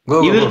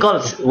Go, you go, will go.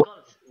 call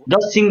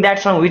just sing that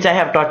song which I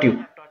have taught you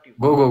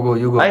Go.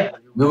 You go. Hey.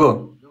 You go.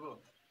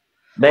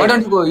 Dai, Why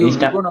don't you go? You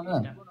Insta go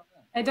now.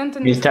 I don't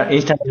understand.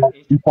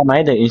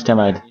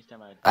 Insta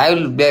I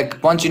will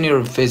back punch in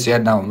your face here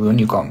now when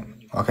you come.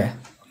 Okay.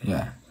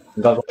 Yeah.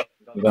 go.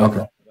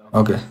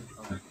 Okay.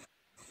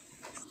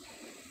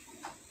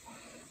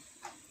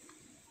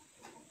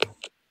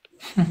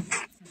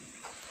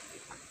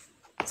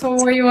 So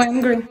were you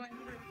angry?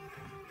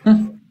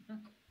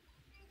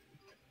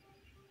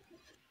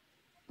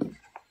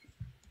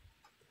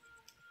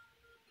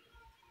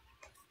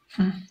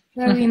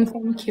 Ravin,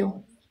 thank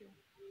you.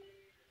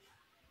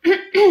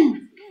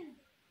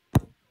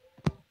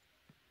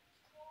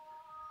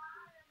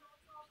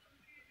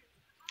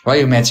 Why are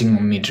you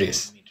matching me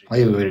dress? Why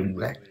are you wearing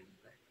black?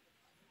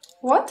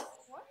 What?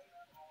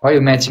 Why are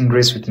you matching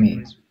dress with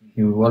me?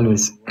 You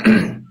always.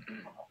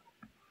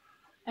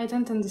 I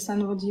don't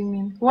understand what you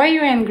mean. Why are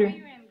you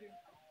angry?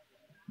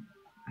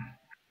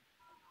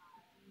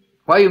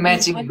 Why are you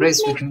matching dress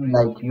with me?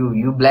 Like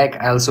you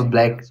black, I also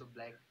black.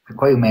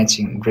 Why are you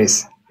matching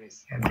dress?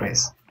 Yeah,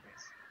 dress.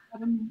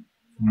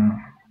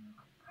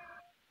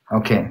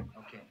 Okay.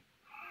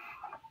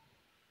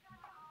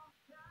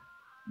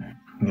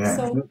 Yeah.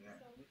 So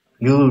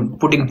You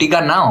putting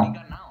tika now?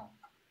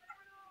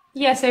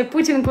 yes, I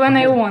put in when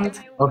I want.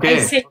 Okay. I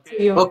say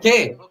to you.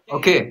 Okay.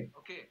 Okay.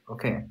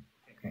 Okay.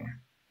 Okay.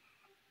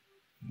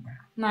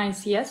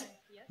 Nice, yes.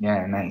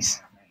 Yeah,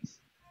 nice.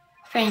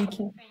 Thank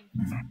you.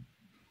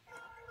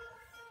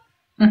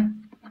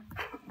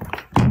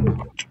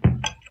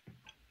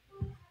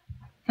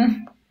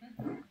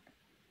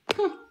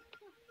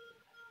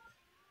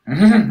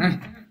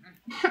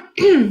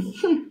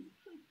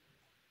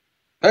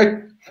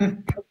 Hey.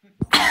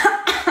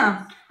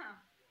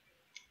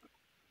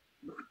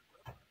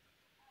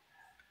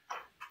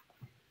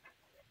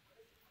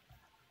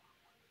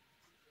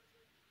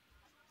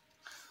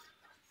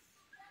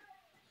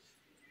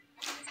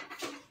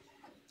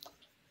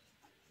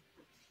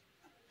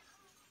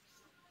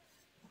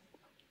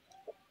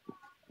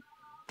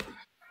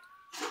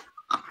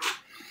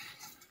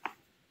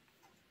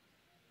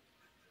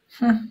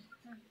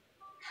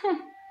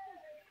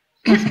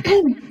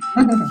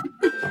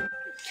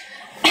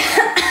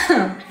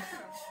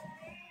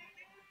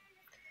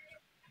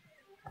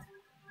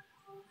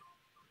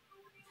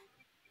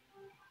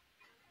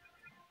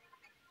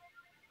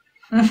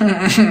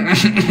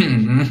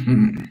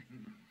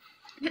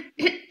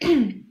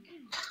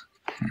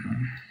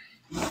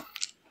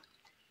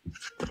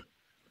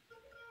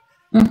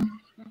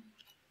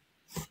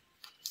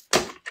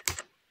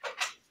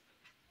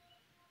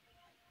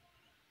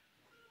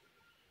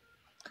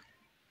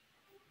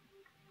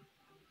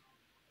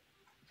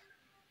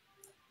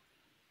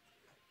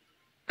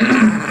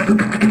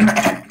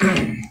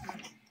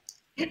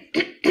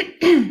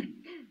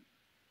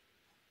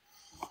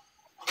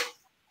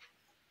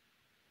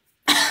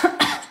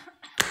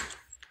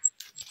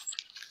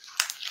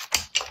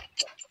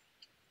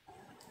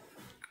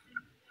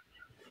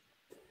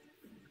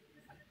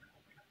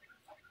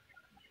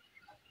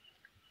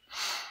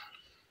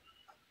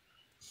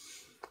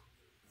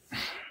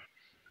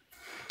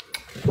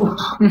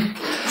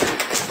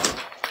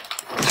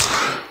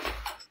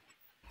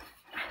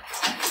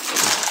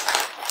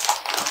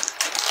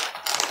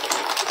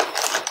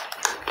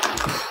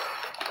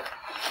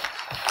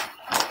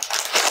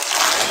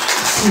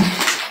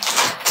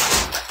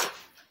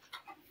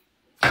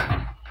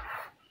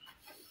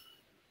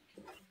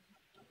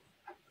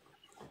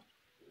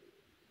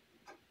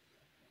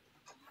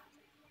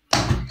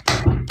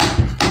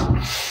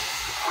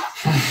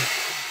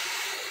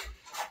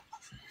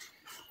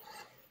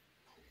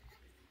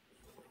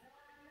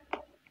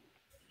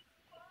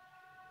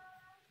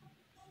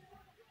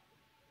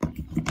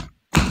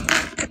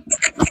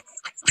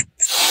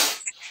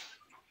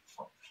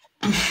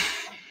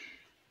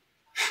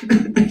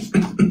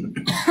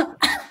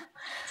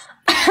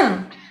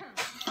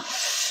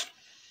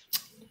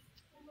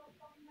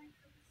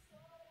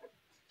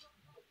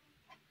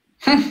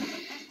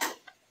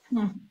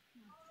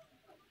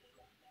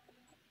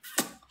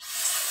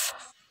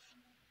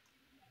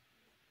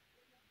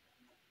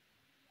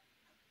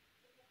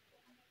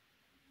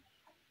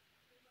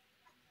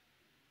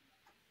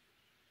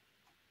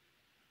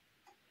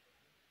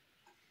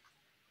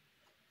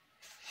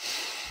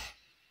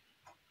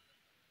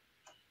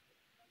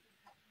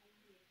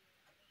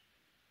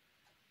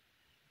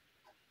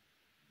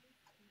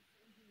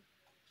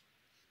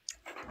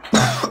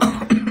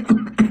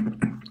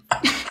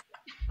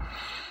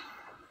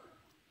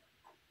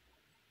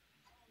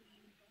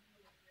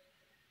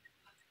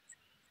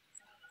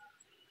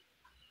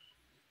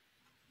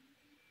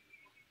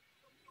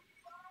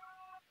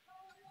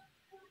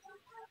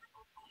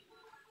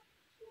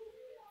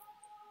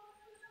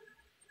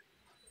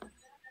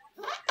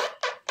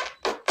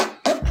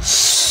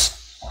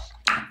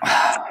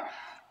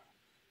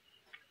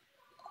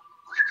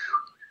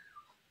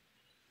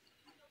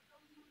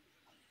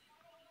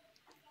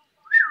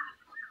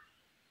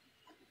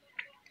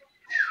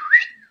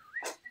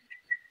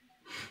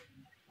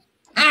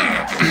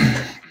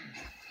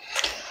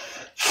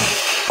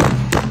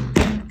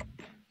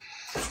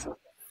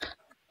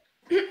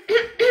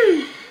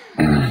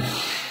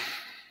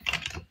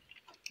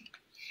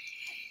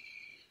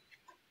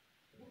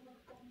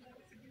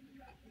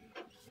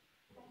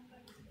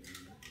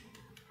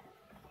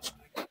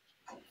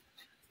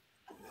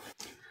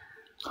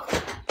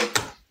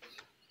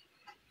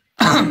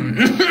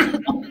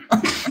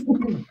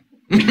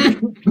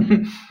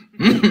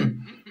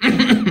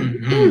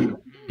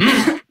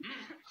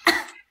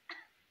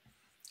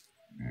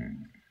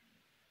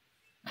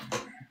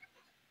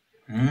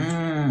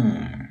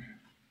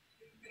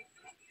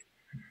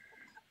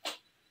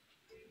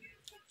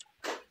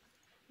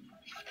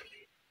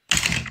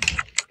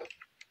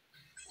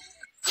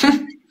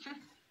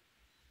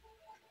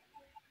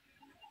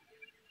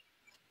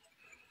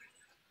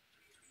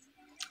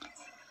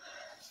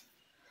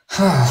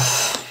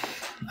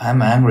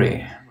 I'm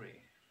angry.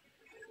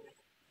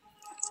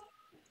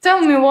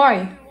 Tell me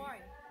why.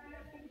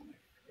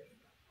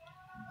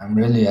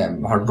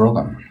 I'm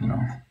heartbroken, you know.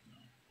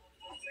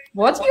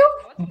 What you?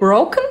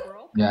 Broken?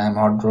 Yeah, I'm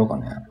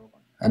heartbroken, yeah.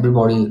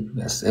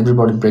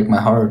 Everybody break my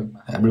heart.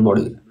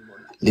 Everybody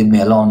leave me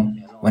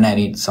alone. when I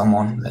need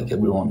someone. Like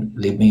everyone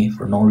leave me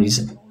for no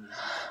reason.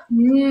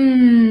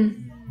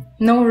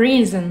 No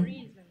reason.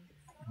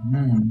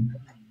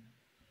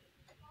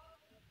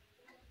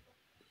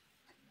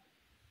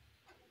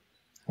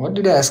 What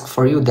did I ask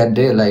for you that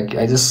day? Like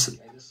I just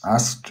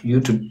asked you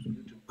to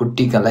put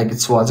tika. Like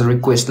it was a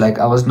request. Like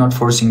I was not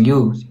forcing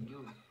you.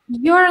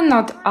 You're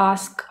not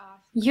ask.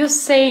 You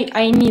say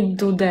I need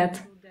do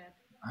that.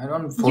 I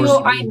don't force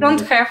you. I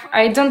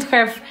don't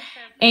have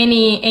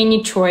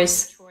any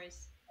choice.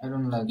 I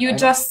don't like. You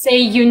just say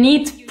you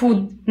need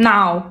put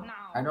now.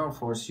 I don't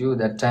force you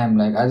that time.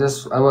 Like I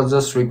was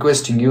just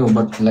requesting you,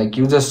 but like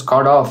you just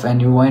cut off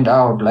and you went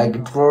out. Like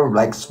it were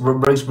like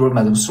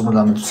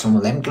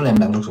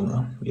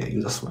yeah,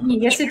 you just went.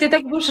 Если ты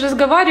так будешь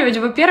разговаривать,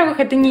 во-первых,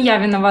 это не я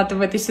виновата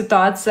в этой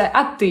ситуации,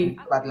 а ты.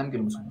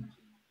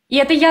 И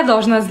это я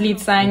должна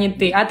злиться, а не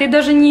ты. А ты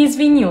даже не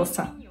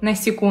извинился, на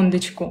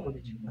секундочку.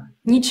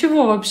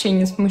 Ничего вообще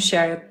не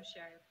смущает.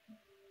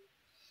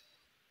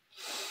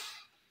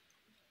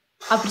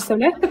 А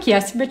представляешь, как я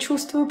себя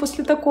чувствую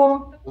после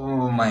такого?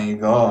 Oh my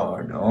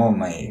god, oh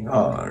my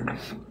god.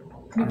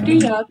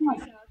 Неприятно.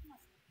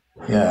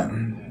 Yeah,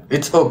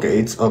 it's okay,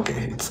 it's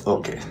okay, it's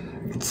okay,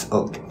 it's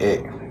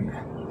okay,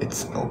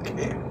 it's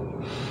okay.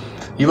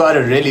 You are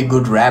a really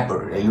good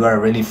rapper. You are a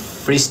really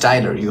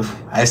freestyler.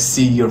 I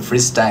see your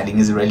freestyling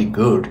is really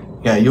good.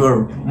 Yeah, you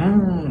are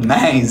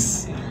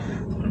nice.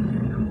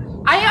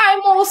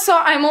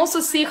 I'm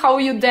also see how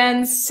you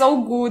dance.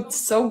 So good,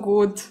 so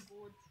good.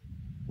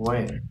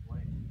 Wait.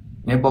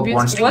 Nepal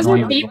wants to know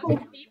you.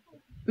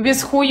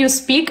 With who you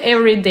speak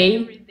every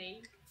day?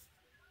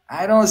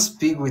 I don't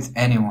speak with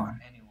anyone.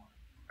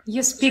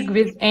 You speak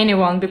with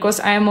anyone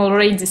because I am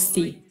already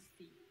see.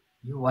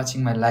 You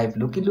watching my live,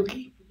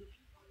 looky.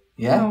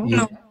 Yeah,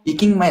 you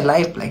speaking my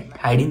life like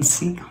hide and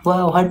seek.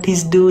 Wow, what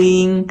he's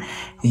doing?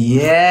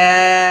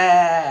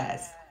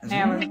 Yes.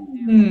 Never.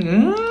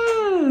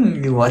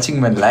 You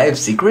watching my live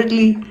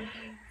secretly?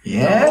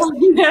 Yes. No,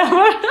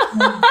 never.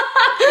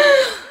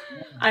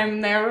 I'm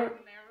never.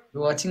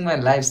 You're watching my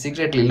live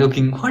secretly,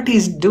 looking what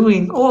he's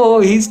doing.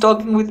 Oh, he's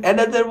talking with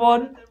another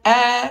one.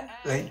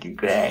 Like you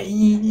cry.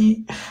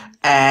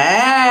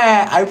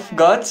 I've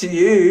got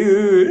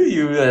you.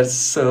 You are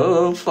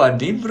so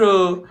funny,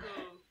 bro.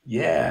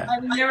 Yeah. I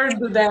never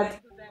do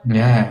that.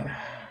 Yeah.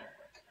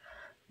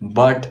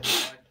 But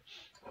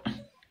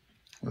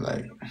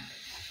like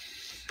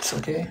it's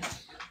okay.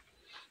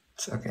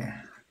 It's okay.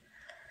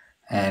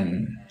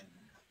 And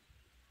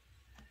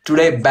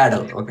today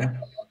battle, okay?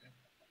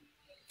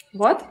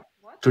 What?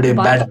 Today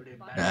battle.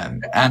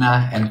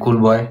 Anna and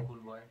Coolboy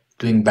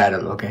doing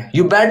battle, okay?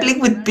 You battling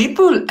with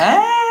people?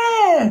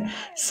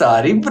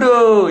 Sorry,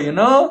 bro, you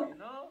know?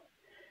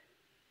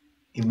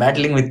 You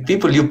battling with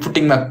people. You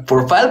putting my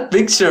profile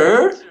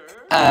picture.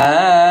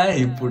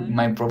 You put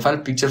my profile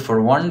picture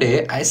for one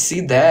day. I see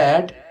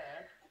that.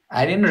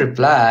 I didn't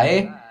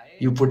reply.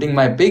 You putting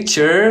my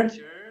picture.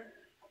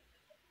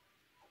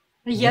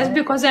 Yes,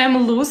 because I am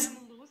loose.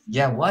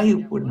 Yeah, why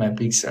you put my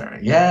picture?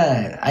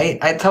 Yeah,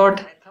 I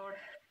thought.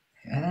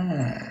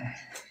 Yeah.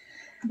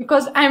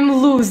 Because I'm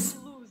loose.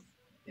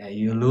 Yeah,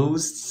 you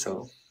lose,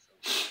 so.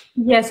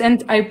 Yes,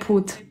 and I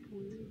put.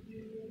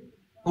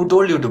 Who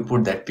told you to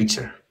put that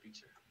picture?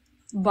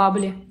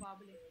 Bubbly.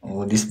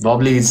 Oh, this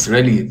Bubbly is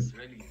really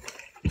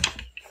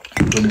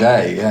good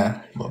guy,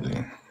 yeah,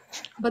 Bubbly.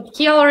 But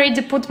he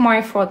already put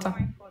my photo.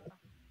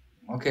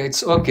 Okay,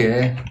 it's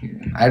okay.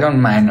 I don't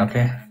mind,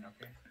 okay?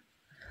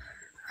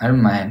 I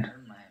don't mind.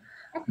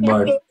 Okay.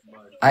 But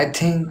I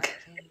think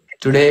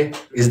today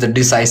is the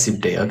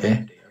decisive day,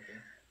 okay?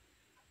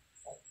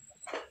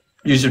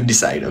 You should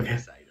decide, okay?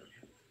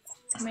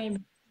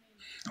 Maybe.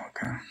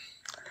 Okay.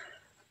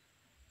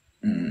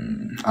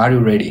 Are you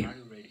ready?